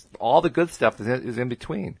 That's all the good stuff is in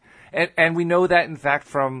between. And we know that, in fact,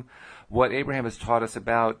 from what Abraham has taught us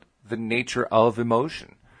about the nature of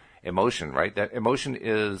emotion. Emotion, right? That emotion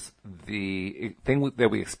is the thing that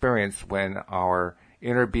we experience when our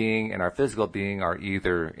inner being and our physical being are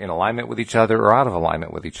either in alignment with each other or out of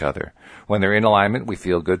alignment with each other. When they're in alignment, we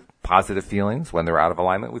feel good, positive feelings. When they're out of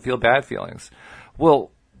alignment, we feel bad feelings.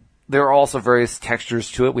 Well, there are also various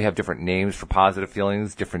textures to it. We have different names for positive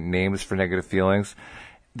feelings, different names for negative feelings.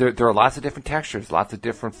 There are lots of different textures, lots of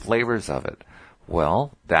different flavors of it.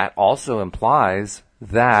 Well, that also implies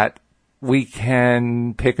that we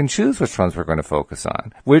can pick and choose which ones we're going to focus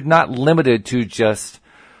on. We're not limited to just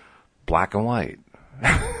black and white.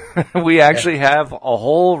 We actually have a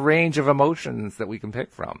whole range of emotions that we can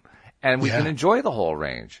pick from. And we can enjoy the whole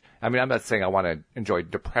range. I mean, I'm not saying I want to enjoy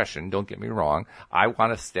depression. Don't get me wrong. I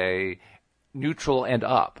want to stay neutral and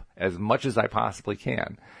up as much as I possibly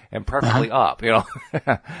can, and preferably up, you know.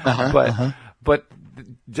 But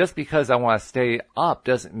just because I want to stay up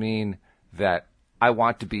doesn't mean that I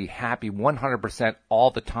want to be happy 100%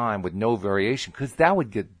 all the time with no variation, because that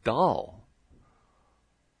would get dull.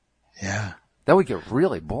 Yeah. That would get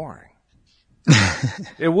really boring.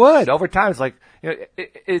 It would. Over time, it's like, you know,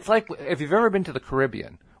 it's like if you've ever been to the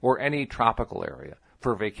Caribbean or any tropical area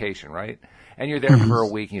for a vacation, right? And you're there for a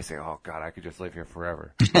week and you say, oh, God, I could just live here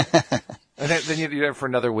forever. And then you're there for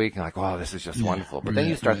another week and you're like, wow, this is just wonderful. But then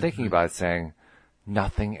you start thinking about it saying,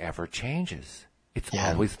 nothing ever changes. It's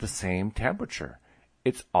always the same temperature.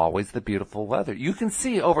 It's always the beautiful weather. You can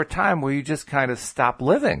see over time where you just kind of stop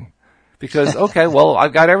living because, okay, well,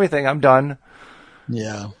 I've got everything. I'm done.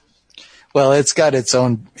 Yeah. Well, it's got its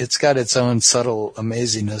own subtle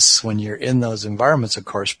amazingness when you're in those environments, of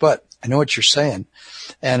course, but I know what you're saying.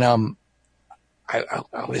 And,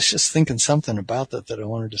 I was just thinking something about that I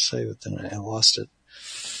wanted to say, but then I lost it.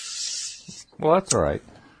 Well, that's all right.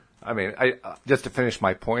 I mean, just to finish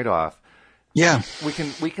my point off. Yeah.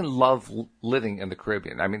 We can love living in the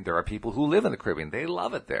Caribbean. I mean, there are people who live in the Caribbean. They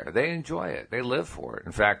love it there. They enjoy it. They live for it.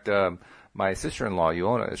 In fact, my sister-in-law,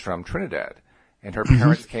 Iona, is from Trinidad. And her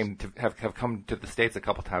parents have come to the States a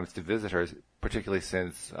couple times to visit her, particularly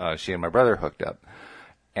since she and my brother hooked up.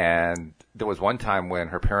 And there was one time when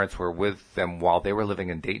her parents were with them while they were living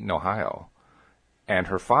in Dayton, Ohio. And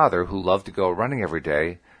her father, who loved to go running every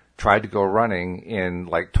day, tried to go running in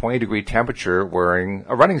like 20-degree temperature wearing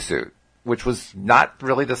a running suit, which was not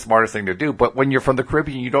really the smartest thing to do. But when you're from the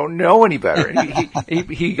Caribbean, you don't know any better. And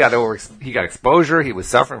he got exposure. He was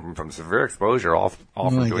suffering from severe exposure all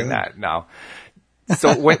from doing that. Now,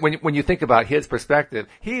 so when you think about his perspective,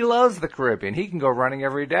 he loves the Caribbean. He can go running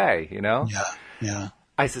every day, you know? Yeah.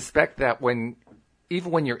 I suspect that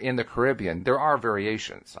even when you're in the Caribbean, there are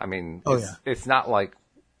variations. I mean, it's not like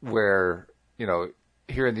where, you know,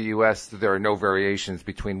 here in the U.S., there are no variations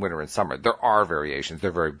between winter and summer. There are variations.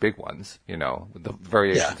 They're very big ones, you know. The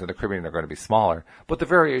variations in the Caribbean are going to be smaller, but the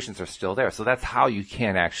variations are still there. So that's how you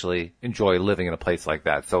can actually enjoy living in a place like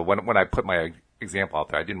that. So when I put my example out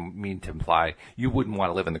there, I didn't mean to imply you wouldn't want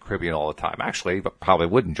to live in the Caribbean all the time. Actually, but probably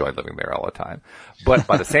would enjoy living there all the time. But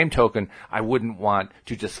by the same token, I wouldn't want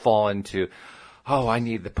to just fall into, oh, I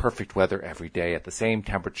need the perfect weather every day at the same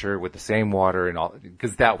temperature with the same water and all,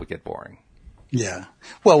 because that would get boring. Yeah.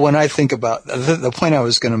 Well, when I think about the point I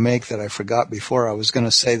was going to make that I forgot before, I was going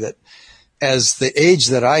to say that as the age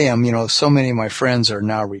that I am, you know, so many of my friends are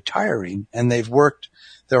now retiring and they've worked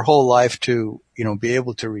their whole life to, you know, be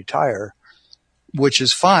able to retire, which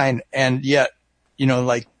is fine. And yet, you know,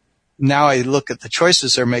 like now I look at the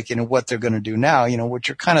choices they're making and what they're going to do now, you know, which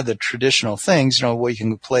are kind of the traditional things, you know, where you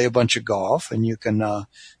can play a bunch of golf and you can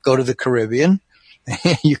go to the Caribbean,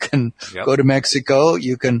 you can go to Mexico,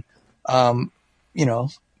 you can, you know,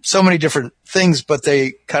 so many different things, but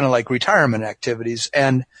they kind of like retirement activities.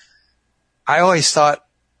 And I always thought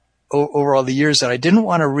over all the years that I didn't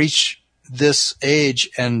want to reach this age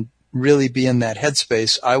and really be in that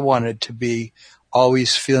headspace. I wanted to be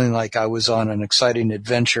always feeling like I was on an exciting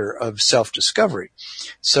adventure of self-discovery.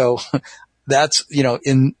 So that's, you know,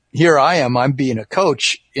 here I am, I'm being a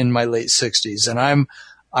coach in my late 60s and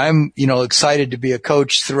I'm, you know, excited to be a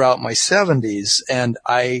coach throughout my 70s. And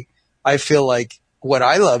I feel like what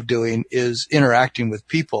I love doing is interacting with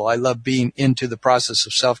people. I love being into the process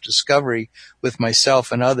of self-discovery with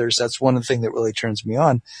myself and others. That's one thing that really turns me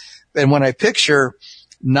on. And when I picture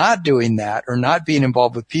not doing that or not being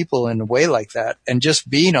involved with people in a way like that and just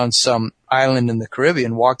being on some island in the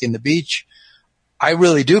Caribbean, walking the beach, I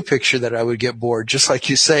really do picture that I would get bored, just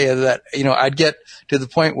like you say, that, you know, I'd get to the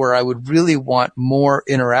point where I would really want more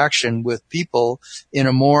interaction with people in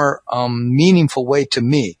a more meaningful way to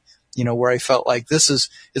me, you know, where I felt like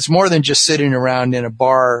it's more than just sitting around in a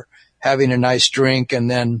bar having a nice drink and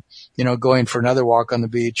then, you know, going for another walk on the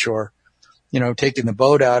beach or, you know, taking the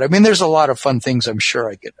boat out. I mean, there's a lot of fun things I'm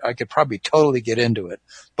sure I could probably totally get into it.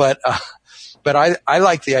 But I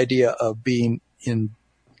like the idea of being in,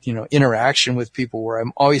 you know, interaction with people where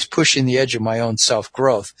I'm always pushing the edge of my own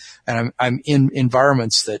self-growth. And I'm in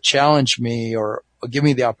environments that challenge me or give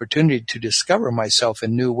me the opportunity to discover myself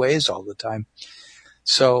in new ways all the time.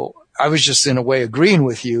 So I was just in a way agreeing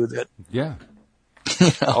with you that. Yeah. You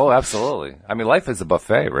know, oh, absolutely. I mean, life is a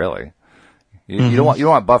buffet, really. You don't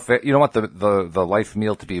want buffet. You don't want the life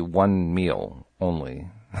meal to be one meal only.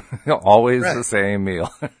 Always Right. the same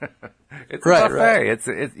meal. It's a Right, buffet. right. It's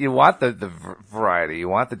you want the variety. You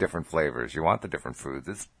want the different flavors. You want the different foods.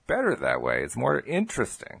 It's better that way. It's more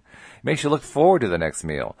interesting. It makes you look forward to the next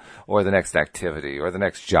meal or the next activity or the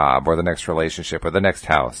next job or the next relationship or the next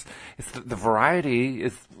house. It's the variety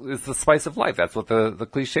is the spice of life. That's what the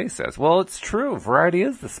cliche says. Well, it's true. Variety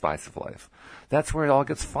is the spice of life. That's where it all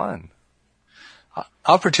gets fun.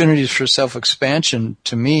 Opportunities for self-expansion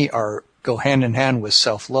to me go hand in hand with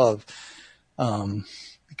self-love.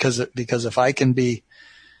 Because if I can be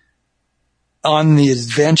on the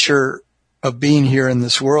adventure of being here in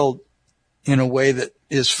this world in a way that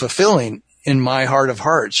is fulfilling in my heart of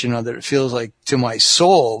hearts, that it feels like to my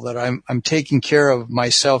soul that I'm taking care of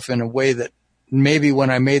myself in a way that maybe when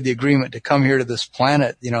I made the agreement to come here to this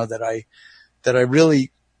planet, that I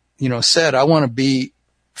really, said I want to be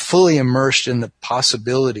fully immersed in the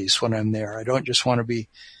possibilities when I'm there. I don't just want to be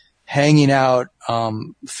hanging out,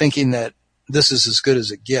 thinking that this is as good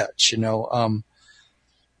as it gets, I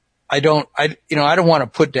don't want to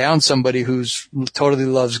put down somebody who's totally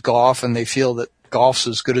loves golf and they feel that golf's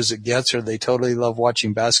as good as it gets, or they totally love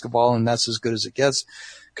watching basketball and that's as good as it gets.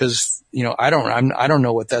 Cause, I don't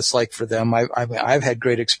know what that's like for them. I've had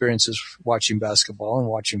great experiences watching basketball and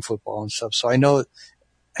watching football and stuff. So I know,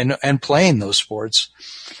 and playing those sports.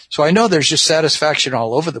 So I know there's just satisfaction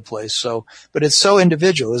all over the place. So, but it's so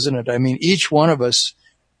individual, isn't it? I mean, each one of us,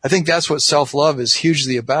 I think that's what self-love is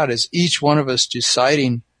hugely about, is each one of us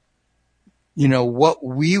deciding, what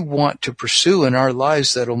we want to pursue in our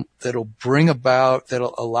lives that'll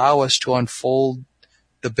allow us to unfold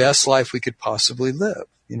the best life we could possibly live.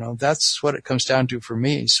 That's what it comes down to for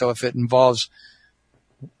me. So if it involves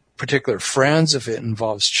particular friends, if it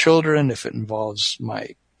involves children, if it involves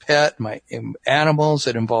my pet, my animals,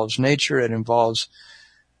 it involves nature, it involves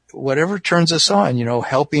whatever turns us on,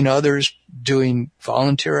 helping others, doing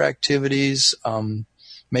volunteer activities,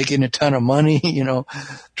 making a ton of money,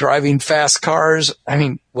 driving fast cars. I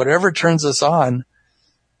mean, whatever turns us on,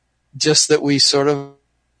 just that we sort of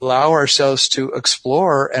allow ourselves to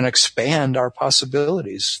explore and expand our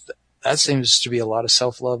possibilities. That seems to be a lot of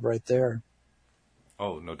self-love right there.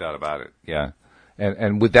 Oh, no doubt about it. Yeah.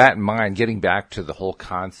 And with that in mind, getting back to the whole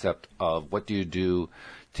concept of what do you do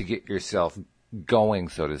to get yourself going,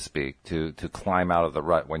 so to speak, to climb out of the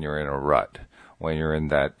rut when you're in a rut, when you're in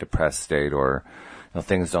that depressed state, or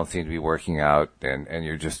things don't seem to be working out, and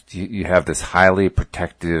you're just you have this highly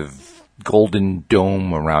protective golden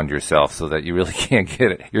dome around yourself, so that you really can't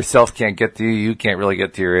get it. Yourself can't get to you. You can't really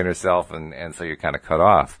get to your inner self, and so you're kind of cut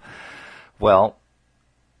off. Well,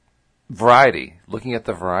 variety. Looking at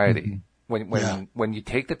the variety. Mm-hmm. When you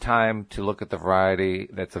take the time to look at the variety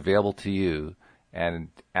that's available to you, and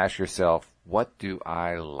ask yourself, what do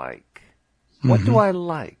I like? What do I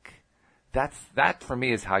like? That for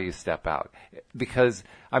me is how you step out. Because,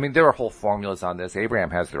 there are whole formulas on this.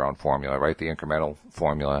 Abraham has their own formula, right? The incremental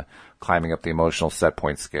formula, climbing up the emotional set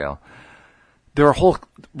point scale. There are whole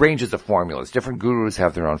ranges of formulas. Different gurus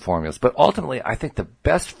have their own formulas. But ultimately, I think the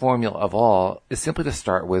best formula of all is simply to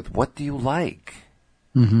start with, what do you like?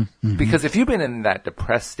 Mm-hmm, mm-hmm. Because if you've been in that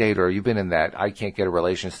depressed state, or you've been in that I can't get a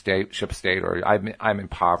relationship state, or I'm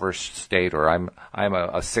impoverished state, or I'm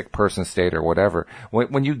a sick person state, or whatever,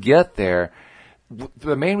 when you get there,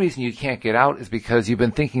 the main reason you can't get out is because you've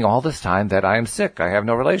been thinking all this time that I am sick, I have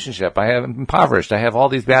no relationship, I am impoverished, I have all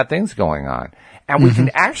these bad things going on. And we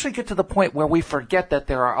can actually get to the point where we forget that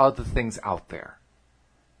there are other things out there.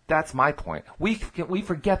 That's my point. We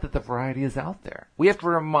forget that the variety is out there. We have to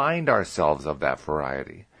remind ourselves of that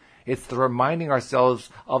variety. It's the reminding ourselves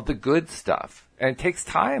of the good stuff. And it takes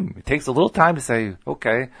time. It takes a little time to say,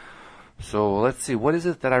 okay, so let's see, what is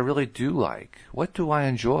it that I really do like? What do I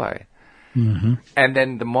enjoy? Mm-hmm. And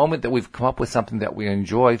then the moment that we've come up with something that we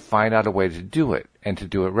enjoy, find out a way to do it, and to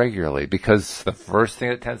do it regularly. Because the first thing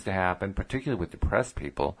that tends to happen, particularly with depressed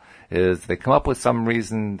people, is they come up with some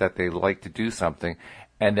reason that they like to do something,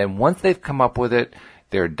 and then once they've come up with it,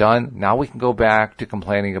 they're done. Now we can go back to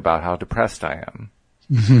complaining about how depressed I am.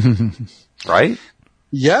 Right?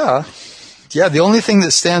 Yeah. Yeah, the only thing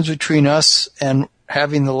that stands between us and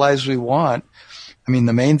having the lives we want,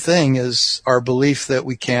 the main thing is our belief that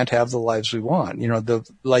we can't have the lives we want.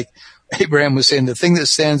 Like Abraham was saying, the thing that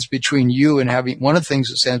stands between you and one of the things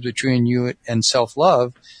that stands between you and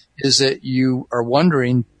self-love is that you are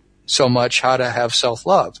wondering so much how to have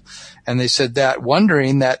self-love. And they said that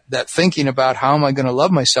wondering, that thinking about how am I going to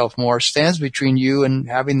love myself more, stands between you and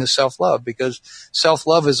having the self-love, because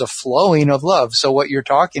self-love is a flowing of love. So what you're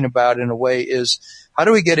talking about in a way is, how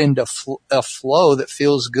do we get into a flow that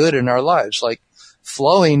feels good in our lives? Like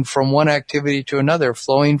flowing from one activity to another,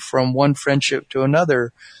 flowing from one friendship to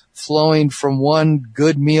another, flowing from one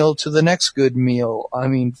good meal to the next good meal. I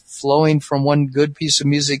mean, flowing from one good piece of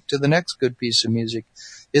music to the next good piece of music.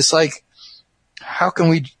 It's like, how can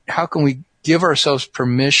we give ourselves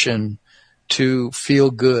permission to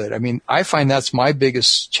feel good? I mean, I find that's my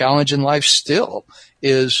biggest challenge in life still,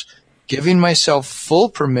 is giving myself full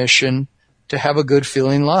permission to have a good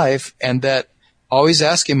feeling life, and that always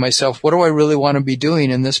asking myself, what do I really want to be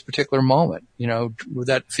doing in this particular moment? You know,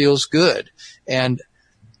 that feels good. And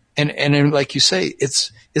like you say,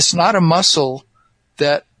 it's not a muscle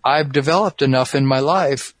that I've developed enough in my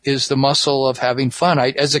life, is the muscle of having fun.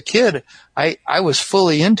 As a kid, I was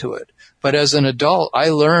fully into it, but as an adult, I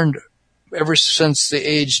learned ever since the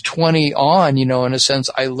age 20 on, you know, in a sense,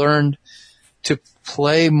 I learned to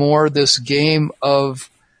play more this game of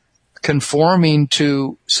conforming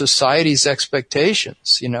to society's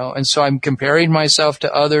expectations, you know, and so I'm comparing myself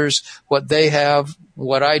to others, what they have,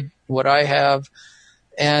 what I have,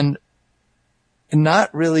 and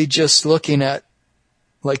not really just looking at,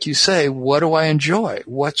 like you say, what do I enjoy?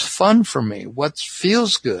 What's fun for me? What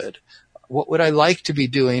feels good? What would I like to be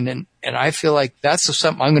doing? And I feel like that's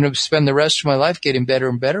something I'm going to spend the rest of my life getting better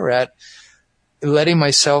and better at, letting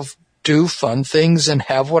myself do fun things and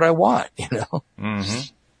have what I want, you know? Mm-hmm.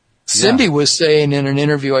 Cindy was saying in an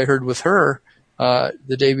interview I heard with her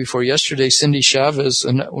the day before yesterday, Cindy Chavez,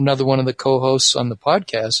 another one of the co-hosts on the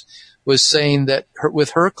podcast, was saying that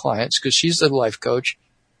with her clients, because she's a life coach,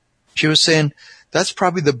 she was saying that's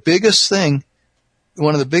probably the biggest thing,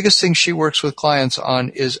 one of the biggest things she works with clients on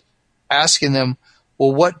is asking them,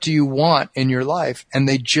 well, what do you want in your life? And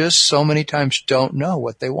they just so many times don't know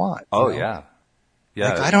what they want. Oh, you know? yeah.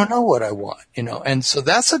 Yeah. Like, I don't know what I want, you know, and so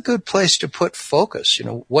that's a good place to put focus. You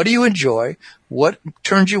know, what do you enjoy? What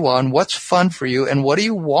turns you on? What's fun for you? And what do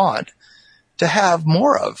you want to have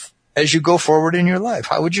more of as you go forward in your life?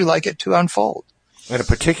 How would you like it to unfold? And a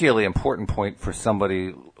particularly important point for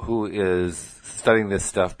somebody who is studying this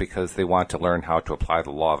stuff because they want to learn how to apply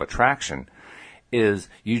the law of attraction is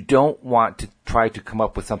you don't want to try to come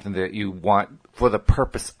up with something that you want for the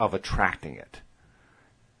purpose of attracting it.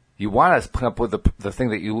 You want to come up with the thing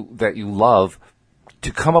that you love,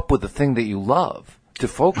 to come up with the thing that you love, to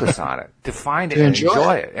focus on it, to find it and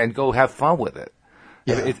enjoy it, and go have fun with it.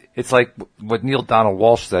 Yeah. It's like what Neil Donald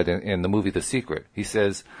Walsch said in the movie The Secret. He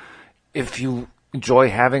says, if you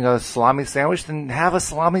enjoy having a salami sandwich, then have a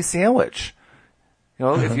salami sandwich. You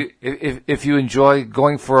know, if you enjoy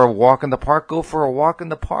going for a walk in the park, go for a walk in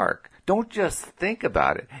the park. Don't just think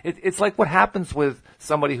about it. It's like what happens with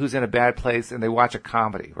somebody who's in a bad place and they watch a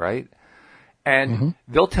comedy, right? And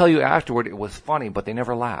they'll tell you afterward it was funny, but they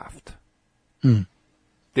never laughed.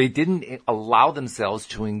 They didn't allow themselves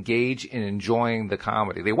to engage in enjoying the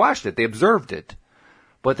comedy. They watched it, they observed it,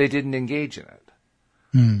 but they didn't engage in it.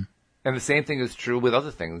 And the same thing is true with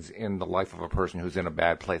other things in the life of a person who's in a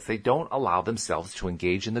bad place. They don't allow themselves to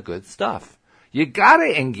engage in the good stuff. You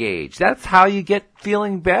gotta engage. That's how you get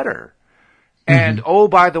feeling better. And, oh,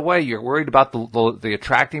 by the way, you're worried about the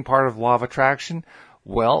attracting part of law of attraction?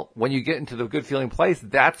 Well, when you get into the good feeling place,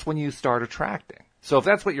 that's when you start attracting. So if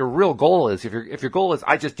that's what your real goal is, if your goal is,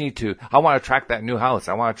 I want to attract that new house,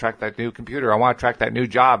 I want to attract that new computer, I want to attract that new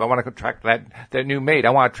job, I want to attract that new mate,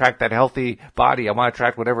 I want to attract that healthy body, I want to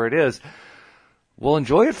attract whatever it is, well,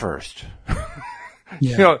 enjoy it first.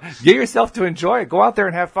 Yeah. You know, get yourself to enjoy it. Go out there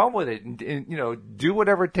and have fun with it, and you know, do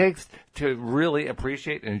whatever it takes to really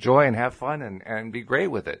appreciate and enjoy and have fun and be great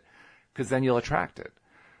with it, because then you'll attract it.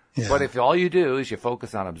 Yeah. But if all you do is you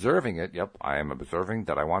focus on observing it, yep, I am observing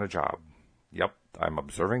that I want a job. Yep, I'm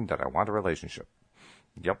observing that I want a relationship.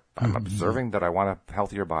 Yep, I'm observing that I want a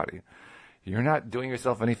healthier body. You're not doing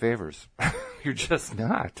yourself any favors. You're just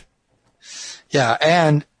not. Yeah,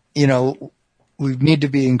 and you know, we need to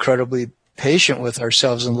be incredibly patient with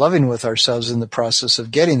ourselves and loving with ourselves in the process of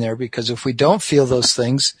getting there, because if we don't feel those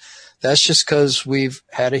things, that's just because we've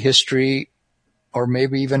had a history, or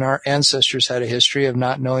maybe even our ancestors had a history of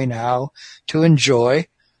not knowing how to enjoy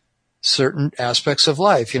certain aspects of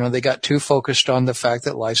life. You know, they got too focused on the fact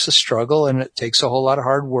that life's a struggle and it takes a whole lot of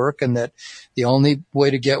hard work, and that the only way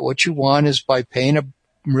to get what you want is by paying a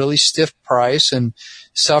really stiff price, and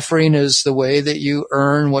suffering is the way that you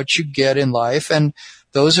earn what you get in life. And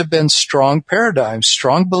those have been strong paradigms,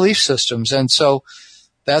 strong belief systems. And so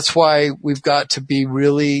that's why we've got to be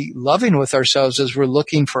really loving with ourselves as we're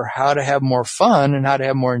looking for how to have more fun and how to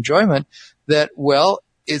have more enjoyment. That, well,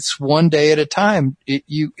 it's one day at a time.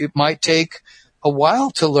 It might take a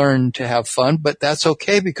while to learn to have fun, but that's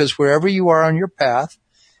okay, because wherever you are on your path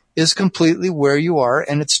is completely where you are,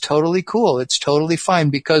 and it's totally cool. It's totally fine,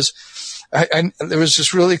 because there was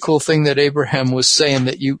this really cool thing that Abraham was saying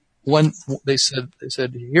that they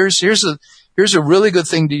said, here's a really good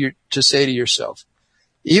thing to say to yourself.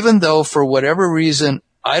 Even though for whatever reason,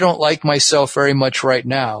 I don't like myself very much right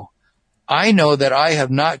now, I know that I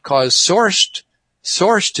have not caused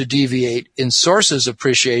Source to deviate in Source's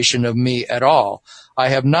appreciation of me at all. I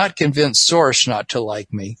have not convinced Source not to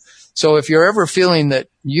like me. So if you're ever feeling that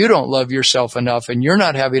you don't love yourself enough and you're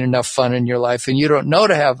not having enough fun in your life and you don't know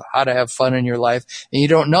how to have fun in your life and you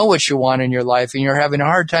don't know what you want in your life and you're having a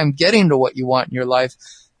hard time getting to what you want in your life,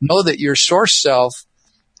 know that your Source self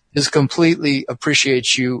is completely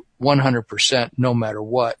appreciates you 100% no matter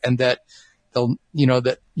what, and that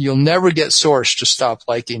that you'll never get Source to stop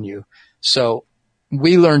liking you. So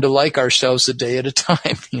we learn to like ourselves a day at a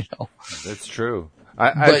time, That's true.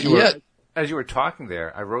 As you were talking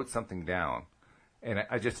there, I wrote something down, and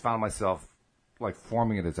I just found myself like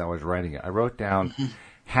forming it as I was writing it. I wrote down,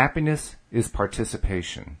 happiness is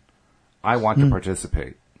participation. I want to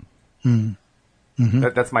participate.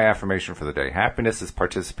 That's my affirmation for the day. Happiness is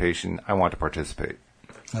participation. I want to participate.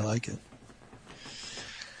 I like it.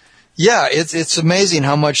 Yeah, it's amazing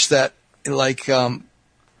how much that,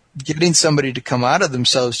 getting somebody to come out of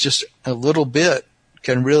themselves just a little bit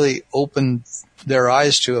can really open their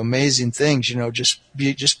eyes to amazing things.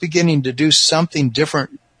 Just beginning to do something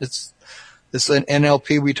different. It's an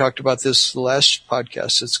NLP. We talked about this last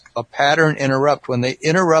podcast. It's a pattern interrupt. When they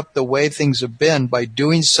interrupt the way things have been by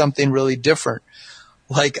doing something really different.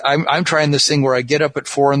 Like I'm trying this thing where I get up at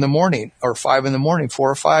 4 a.m. or 5 a.m,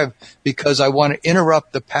 4 or 5, because I want to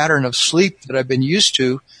interrupt the pattern of sleep that I've been used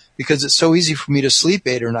to, because it's so easy for me to sleep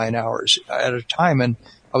 8 or 9 hours at a time. And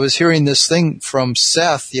I was hearing this thing from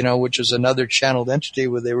Seth, which is another channeled entity,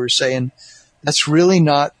 where they were saying that's really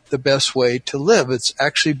not the best way to live. It's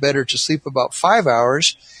actually better to sleep about 5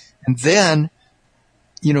 hours and then,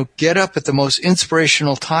 get up at the most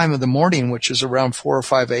inspirational time of the morning, which is around 4 or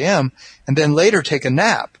 5 a.m., and then later take a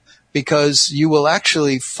nap, because you will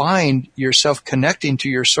actually find yourself connecting to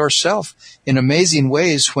your Source self in amazing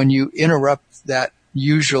ways when you interrupt that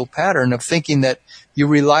usual pattern of thinking that you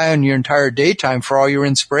rely on your entire daytime for all your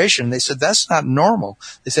inspiration. They said that's not normal.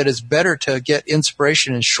 They said it's better to get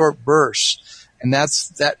inspiration in short bursts, and that's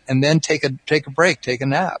that, and then take a break, take a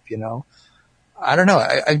nap, I don't know.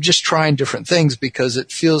 I'm just trying different things because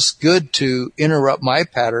it feels good to interrupt my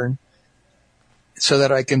pattern so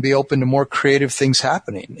that I can be open to more creative things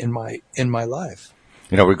happening in my life.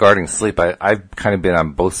 Regarding sleep, I've kind of been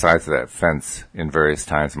on both sides of that fence in various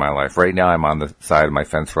times in my life. Right now, I'm on the side of my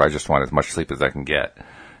fence where I just want as much sleep as I can get.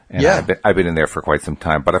 And yeah. I've been in there for quite some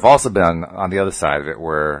time. But I've also been on the other side of it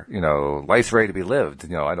where, life's ready to be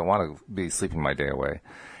lived. I don't want to be sleeping my day away.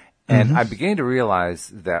 And I'm beginning to realize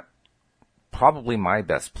that probably my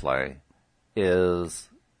best play is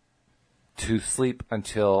to sleep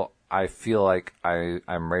until I feel like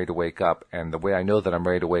I'm ready to wake up. And the way I know that I'm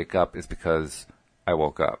ready to wake up is because I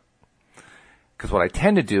woke up. Because what I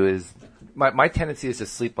tend to do is, my tendency is to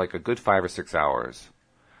sleep like a good 5 or 6 hours,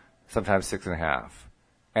 sometimes 6.5,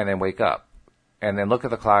 and then wake up. And then look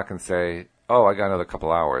at the clock and say, oh, I got another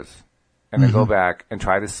couple hours. And then go back and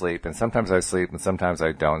try to sleep. And sometimes I sleep and sometimes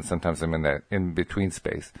I don't. Sometimes I'm in that in-between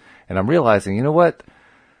space. And I'm realizing, you know what?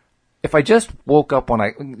 If I just got up when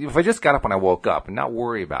I woke up and not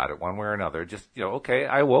worry about it one way or another, just, okay,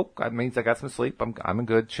 I woke, that means I got some sleep, I'm in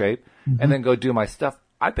good shape, and then go do my stuff,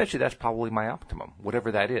 I bet you that's probably my optimum,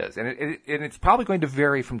 whatever that is. And it's probably going to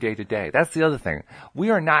vary from day to day. That's the other thing.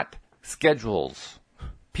 We are not schedules.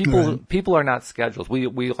 People are not schedules.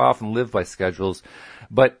 We often live by schedules,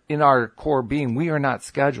 but in our core being, we are not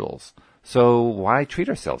schedules. So why treat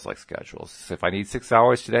ourselves like schedules? If I need 6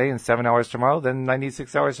 hours today and 7 hours tomorrow, then I need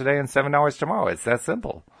 6 hours today and 7 hours tomorrow. It's that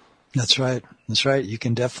simple. That's right. That's right. You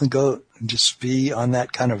can definitely go and just be on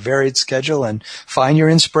that kind of varied schedule and find your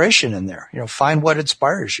inspiration in there. Find what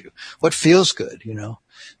inspires you, what feels good.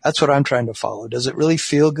 That's what I'm trying to follow. Does it really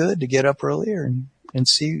feel good to get up earlier and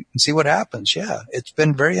see what happens? Yeah, it's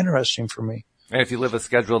been very interesting for me. And if you live a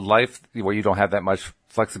scheduled life where you don't have that much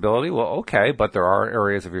flexibility, well, okay, but there are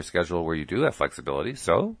areas of your schedule where you do have flexibility,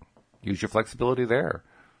 so use your flexibility there.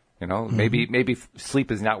 Maybe sleep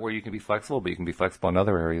is not where you can be flexible, but you can be flexible in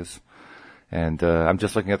other areas. And I'm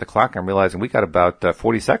just looking at the clock. I'm realizing we got about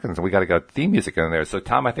 40 seconds, and we got to get theme music in there. So,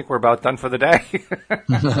 Tom, I think we're about done for the day.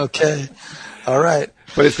 Okay. All right.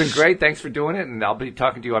 But it's been great. Thanks for doing it, and I'll be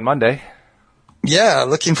talking to you on Monday. Yeah,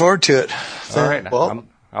 looking forward to it. All right. Well,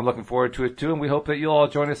 I'm looking forward to it, too, and we hope that you'll all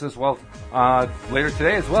join us as well later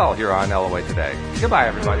today as well here on LOA Today. Goodbye,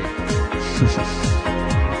 everybody.